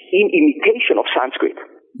language, in imitation of Sanskrit.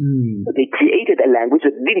 They created a language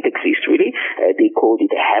that didn't exist really. They called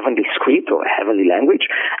it a heavenly script or a heavenly language.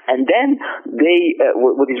 And then they,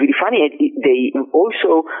 what is really funny, they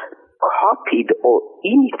also copied or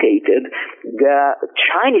imitated the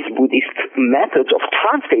Chinese Buddhist methods of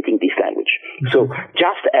translating this language. So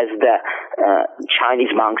just as the Chinese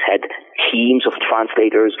monks had teams of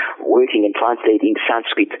translators working and translating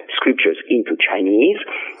Sanskrit scriptures into Chinese,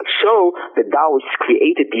 so the Taoists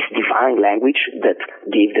created this divine language that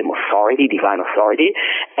gave them authority, divine authority,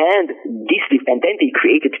 and then they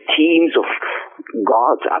created teams of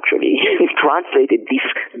gods, actually, who translated this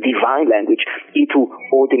divine language into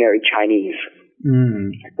ordinary Chinese.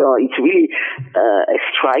 So it's really a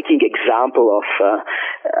striking example of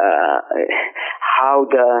how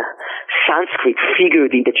the Sanskrit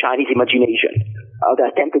figured in the Chinese imagination. How they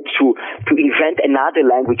attempted to invent another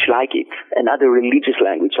language like it, another religious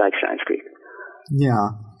language like Sanskrit.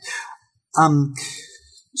 Yeah.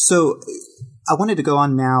 So I wanted to go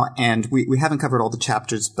on now, and we haven't covered all the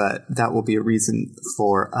chapters, but that will be a reason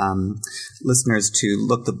for listeners to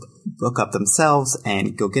look the book up themselves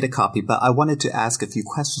and go get a copy. But I wanted to ask a few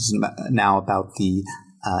questions now about the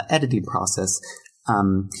editing process.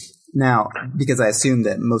 Now, because I assume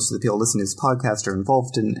that most of the people listening to this podcast are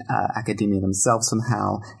involved in academia themselves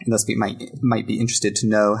somehow, and thus might be interested to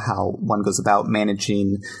know how one goes about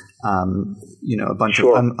managing a bunch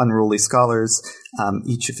of unruly scholars,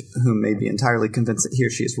 each of whom may be entirely convinced that he or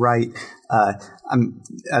she is right. I'm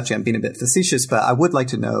being a bit facetious, but I would like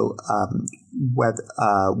to know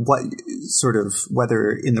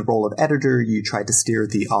whether in the role of editor you try to steer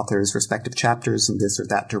the author's respective chapters in this or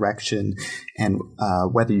that direction, and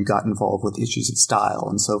whether you got involved with issues of style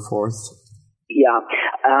and so forth. Yeah.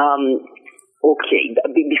 Okay,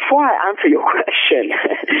 before I answer your question,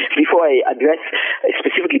 before I address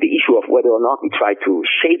specifically the issue of whether or not we try to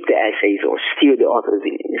shape the essays or steer the authors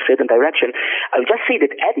in a certain direction, I'll just say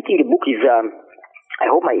that editing a book is, I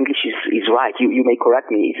hope my English is right, you may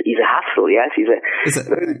correct me, is a hassle, yes? It's a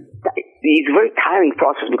very tiring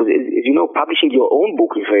process, because as you know, publishing your own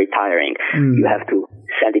book is very tiring. You have to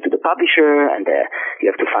send it to the publisher, and you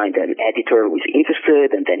have to find an editor who is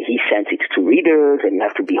interested, and then he sends it to readers, and you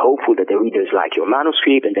have to be hopeful that the readers like your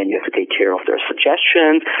manuscript, and then you have to take care of their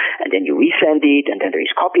suggestions, and then you resend it, and then there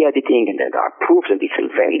is copy editing, and then there are proofs, and it's a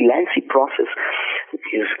very lengthy process. It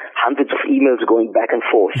is hundreds of emails going back and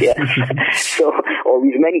forth, yes. Or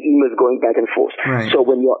with many emails going back and forth. Right. So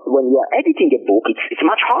when you're editing a book, it's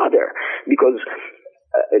much harder, because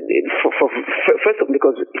first of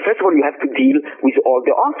all, you have to deal with all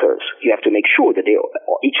the authors. You have to make sure that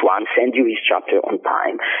each one send you his chapter on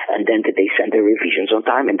time, and then that they send their revisions on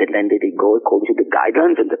time, and then they go according to the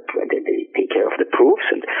guidelines, and then they take care of the proofs,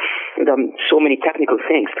 and so many technical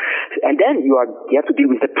things. And then you have to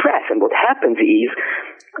deal with the press. And what happens is,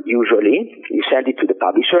 usually you send it to the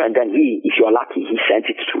publisher, and then if you're lucky, he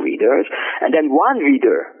sends it to readers, and then one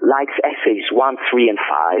reader likes essays 1, 3, and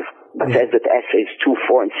 5. But says that essays 2,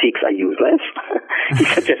 4, and 6 are useless. He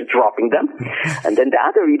suggests dropping them. And then the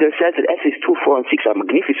other reader says that essays 2, 4, and 6 are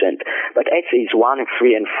magnificent, but essays 1, and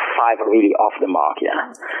 3, and 5 are really off the mark,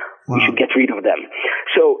 yeah? Wow. You should get rid of them.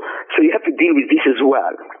 So you have to deal with this as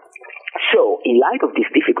well. So, in light of this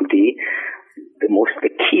difficulty,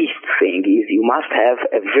 the key thing is you must have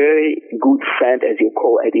a very good friend as your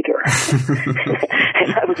co-editor. And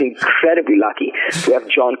I was incredibly lucky to have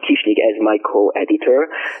John Kishnik as my co-editor.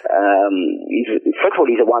 First of all,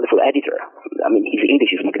 he's a wonderful editor. I mean, his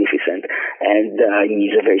English is magnificent, and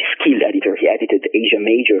he's a very skilled editor. He edited Asia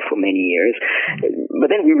Major for many years. But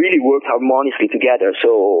then we really worked harmoniously together,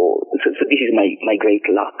 so this is my great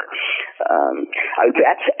luck. I would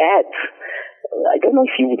perhaps add, I don't know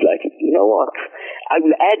if you would like it. You know what? I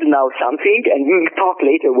will add now something, and we will talk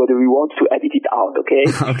later whether we want to edit it out, okay?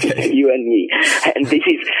 Okay. You and me. And this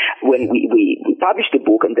is when we published the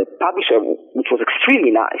book, and the publisher, which was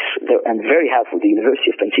extremely nice and very helpful, the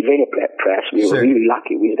University of Pennsylvania Press, we were really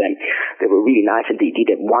lucky with them. They were really nice, and they did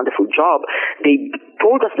a wonderful job. They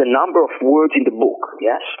told us the number of words in the book,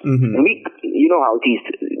 yes? Mm-hmm. And you know how it is.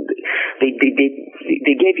 They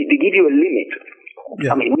give you a limit.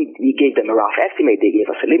 Yeah. I mean, we gave them a rough estimate, they gave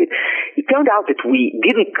us a limit. It turned out that we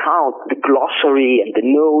didn't count the glossary and the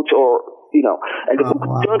notes and the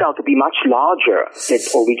book turned out to be much larger than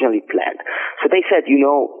originally planned. So they said, you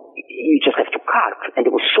just have to cut, and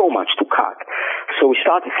there was so much to cut. So we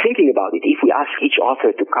started thinking about it. If we ask each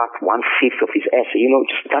author to cut 1/5 of his essay, it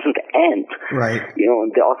just doesn't end. Right.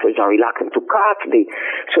 And the authors are reluctant to cut.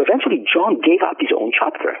 So eventually John gave up his own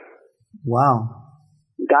chapter. Wow.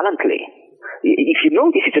 Gallantly. If you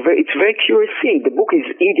notice, it's a very curious thing. The book is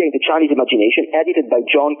India in the Chinese Imagination, edited by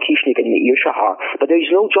John Kishnik and Meir Shahar, but there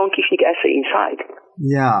is no John Kishnik essay inside.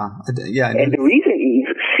 Yeah. And the reason is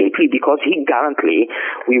simply because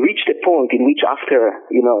we reached a point in which after,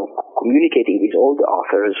 communicating with all the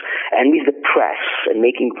authors and with the press and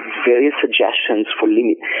making various suggestions for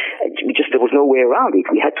there was no way around it.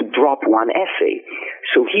 We had to drop one essay.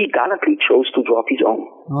 So he gallantly chose to drop his own.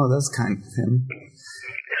 Oh, that's kind of him.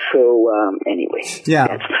 So anyway, yeah,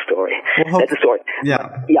 that's the story. Well, that's the story. Yeah,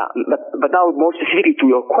 but now more specifically to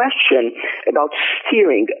your question about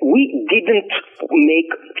steering, we didn't make.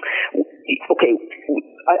 Okay,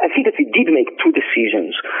 I think that we did make two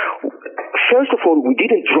decisions. First of all, we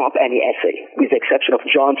didn't drop any essay, with the exception of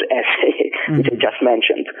John's essay, which I just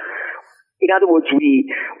mentioned. In other words, we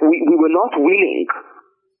were not willing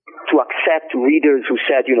to accept readers who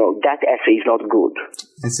said, that essay is not good.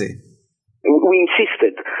 I see. We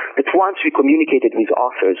insisted that once we communicated with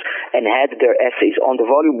authors and had their essays on the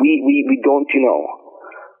volume, we don't,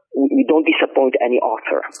 we don't disappoint any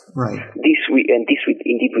author. Right. This we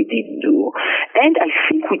did do. And I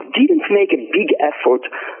think we didn't make a big effort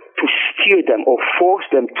to steer them or force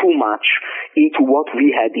them too much into what we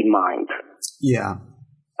had in mind. Yeah.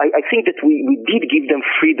 I think that we did give them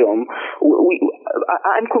freedom.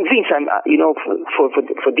 I'm convinced.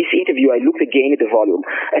 For this interview, I looked again at the volume,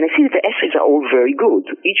 and I see that the essays are all very good,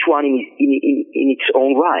 each one in its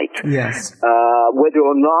own right. Yes. Whether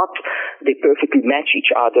or not they perfectly match each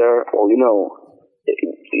other, or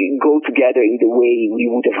go together in the way we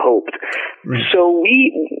would have hoped. Right. So we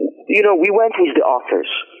went with the authors.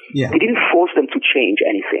 Yeah. We didn't force them to change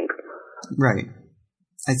anything. Right.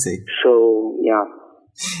 I see. So yeah.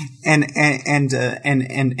 And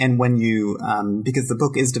when you because the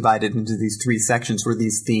book is divided into these three sections, were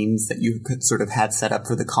these themes that you could sort of had set up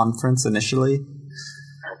for the conference initially?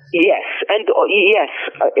 Yes, and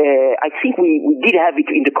I think we did have it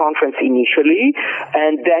in the conference initially,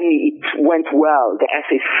 and then it went well. The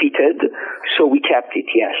essays fitted, so we kept it.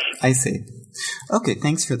 Yes, I see. Okay,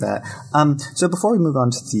 thanks for that. So before we move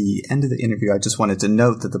on to the end of the interview, I just wanted to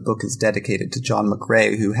note that the book is dedicated to John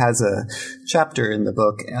McRae, who has a chapter in the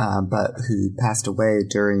book, but who passed away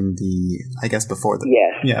during before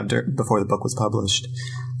the book was published.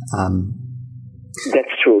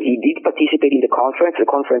 That's true. He did participate in the conference. The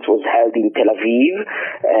conference was held in Tel Aviv,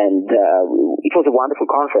 and it was a wonderful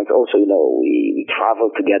conference. Also, we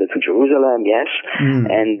traveled together to Jerusalem, yes,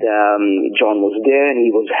 and John was there, and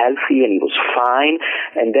he was healthy, and he was fine.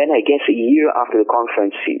 And then I guess a year after the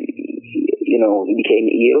conference, he became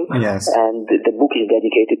ill, yes, and the book is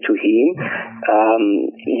dedicated to him.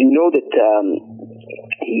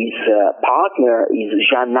 His partner is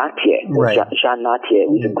Jean Nattier. Right. Jean Nattier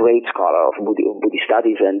is a great scholar of Buddhist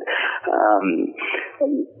studies, and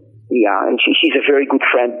and she's a very good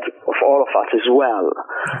friend of all of us as well.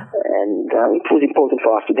 And it was important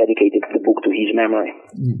for us to dedicate the book to his memory.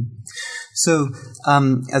 So,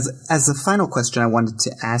 as a final question, I wanted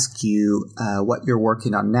to ask you what you're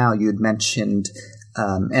working on now. You had mentioned.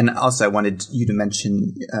 And also, I wanted you to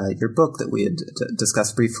mention your book that we had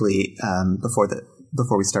discussed briefly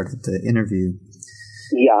before we started the interview.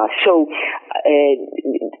 Yeah. So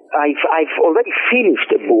I've already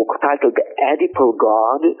finished a book titled The Oedipal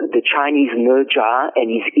God, the Chinese Nerja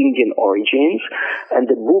and his Indian Origins. And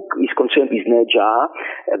the book is concerned with Nerja,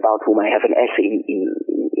 about whom I have an essay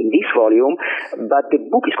in this volume. But the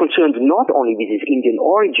book is concerned not only with his Indian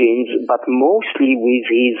origins, but mostly with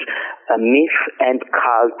his myth and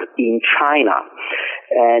cult in China.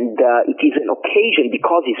 And it is an occasion,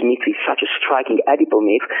 because his myth is such a striking Oedipal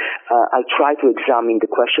myth, I try to examine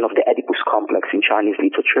the question of the Oedipus complex in Chinese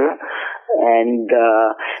literature and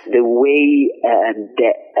the way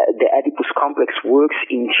the Oedipus complex works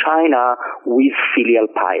in China with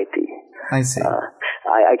filial piety. I see.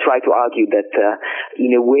 I try to argue that,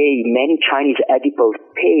 in a way, many Chinese Oedipal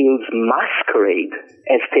tales masquerade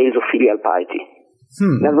as tales of filial piety.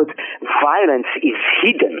 In other words, violence is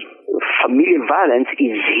hidden. Familial violence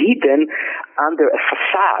is hidden under a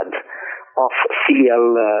facade of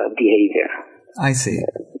filial behavior. I see.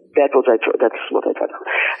 That's what I try to.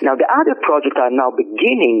 Now, the other project I'm now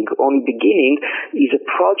only beginning, is a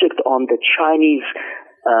project on the Chinese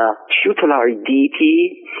tutelary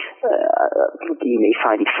deity, you may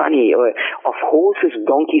find it funny, of horses,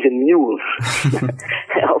 donkeys, and mules,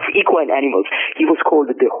 of equine animals. He was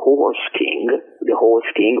called the Horse King,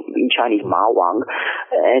 in Chinese Ma Wang,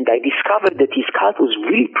 and I discovered that his cult was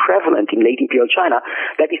really prevalent in late imperial China.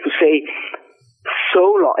 That is to say,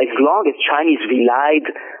 as long as Chinese relied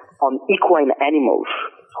on equine animals,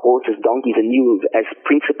 horses, donkeys, and mules, as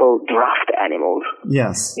principal draft animals.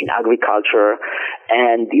 Yes. In agriculture,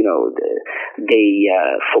 and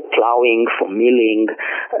for plowing, for milling,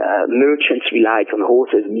 merchants relied on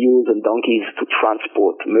horses, mules, and donkeys to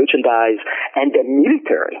transport merchandise, and the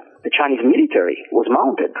military. The Chinese military was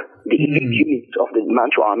mounted. The elite units of the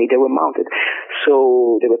Manchu army, they were mounted.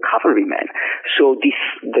 So they were cavalrymen. So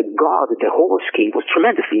the god, the Horse King, was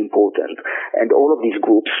tremendously important. And all of these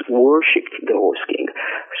groups worshipped the Horse King.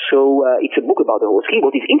 So it's a book about the Horse King.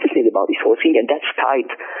 What is interesting about this Horse King, and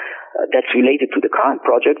that's related to the current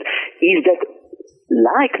project, is that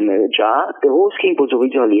like Nerja, the Horse King was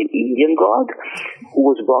originally an Indian god who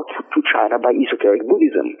was brought to China by esoteric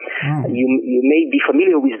Buddhism. You may be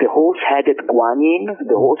familiar with the horse-headed Guanyin,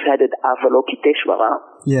 the horse-headed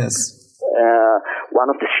Avalokiteshvara. Yes. One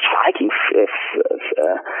of the striking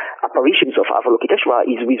apparitions of Avalokiteshvara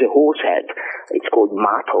is with a horse head. It's called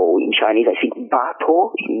Mato in Chinese. I think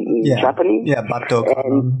Bato in Japanese. Yeah, Bato.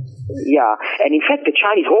 And in fact, the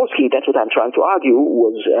Chinese Horse King, that's what I'm trying to argue,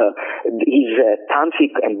 was his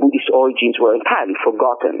Tantric and Buddhist origins were entirely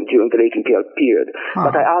forgotten during the late imperial period.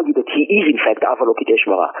 But I argue that he is in fact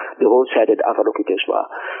Avalokiteshvara, the horse-headed Avalokiteshvara.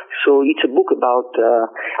 So it's a book about.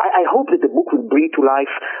 I hope that the book will bring to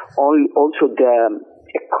life also the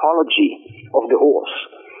ecology of the horse.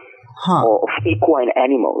 Or of equine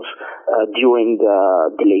animals during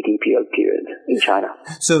the late imperial period in China.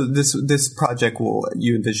 So this project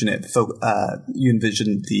you envision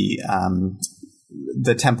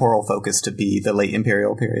the temporal focus to be the late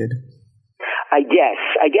imperial period?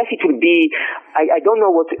 I guess it will be. I don't know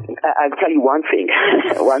what. I'll tell you one thing,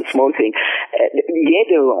 one small thing.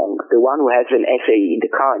 Yederong, the one who has an essay in the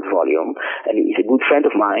current volume, and he's a good friend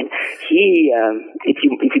of mine. He, if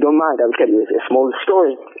you don't mind, I'll tell you a small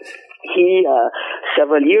story. He,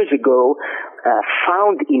 several years ago,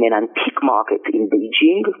 found in an antique market in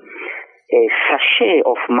Beijing a sachet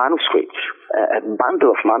of manuscripts, a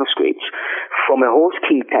bundle of manuscripts from a Horse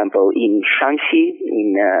King temple in Shanxi,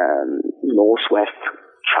 in northwest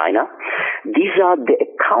China. These are the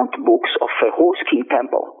account books of a Horse King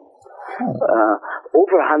temple.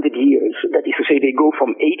 Over 100 years, that is to say, they go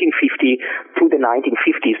from 1850 to the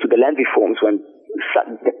 1950s, to the land reforms, when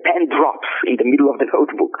the pen drops in the middle of the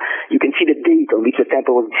notebook. You can see the date on which the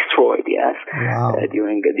temple was destroyed, yes? Wow.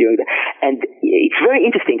 During the, and it's very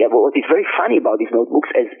interesting. What is very funny about these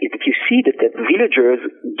notebooks is that you see that the villagers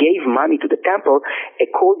gave money to the temple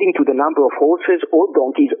according to the number of horses or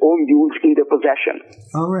donkeys or mules in their possession.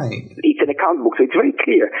 All right. It's an account book, so it's very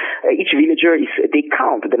clear. Each villager they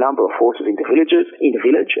count the number of horses in the village,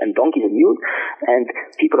 and donkeys and mules, and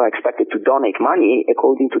people are expected to donate money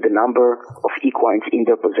according to the number of equines in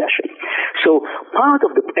their possession. So part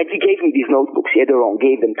of and he gave me these notebooks. Yederong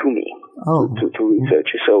gave them to me to research.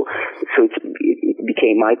 So it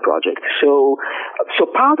became my project. So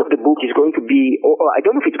part of the book is going to be, or I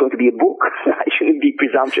don't know if it's going to be a book. I shouldn't be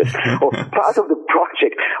presumptuous. Or part of the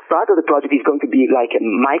project is going to be like a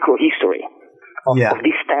micro history. Of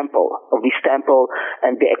this temple,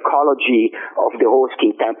 and the ecology of the Horse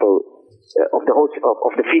King temple, of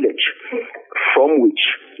the village from which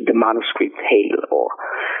the manuscript hail.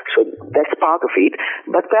 So that's part of it.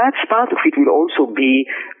 But perhaps part of it will also be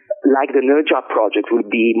like the Nerja project, will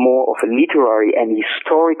be more of a literary and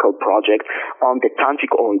historical project on the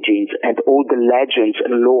tantric origins and all the legends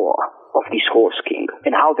and lore of this horse king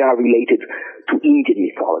and how they are related to Indian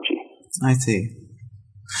mythology. I see.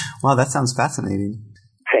 Wow, that sounds fascinating.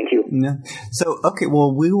 Thank you. Yeah. So, okay,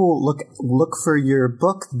 well, we will look for your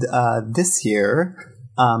book this year,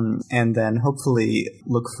 and then hopefully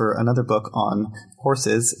look for another book on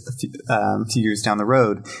horses a few years down the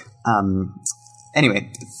road.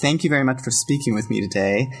 Anyway, thank you very much for speaking with me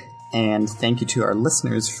today, and thank you to our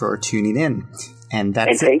listeners for tuning in. And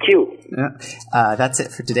thank you. That's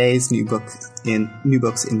it for today's New Books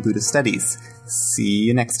in Buddhist Studies. See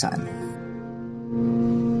you next time.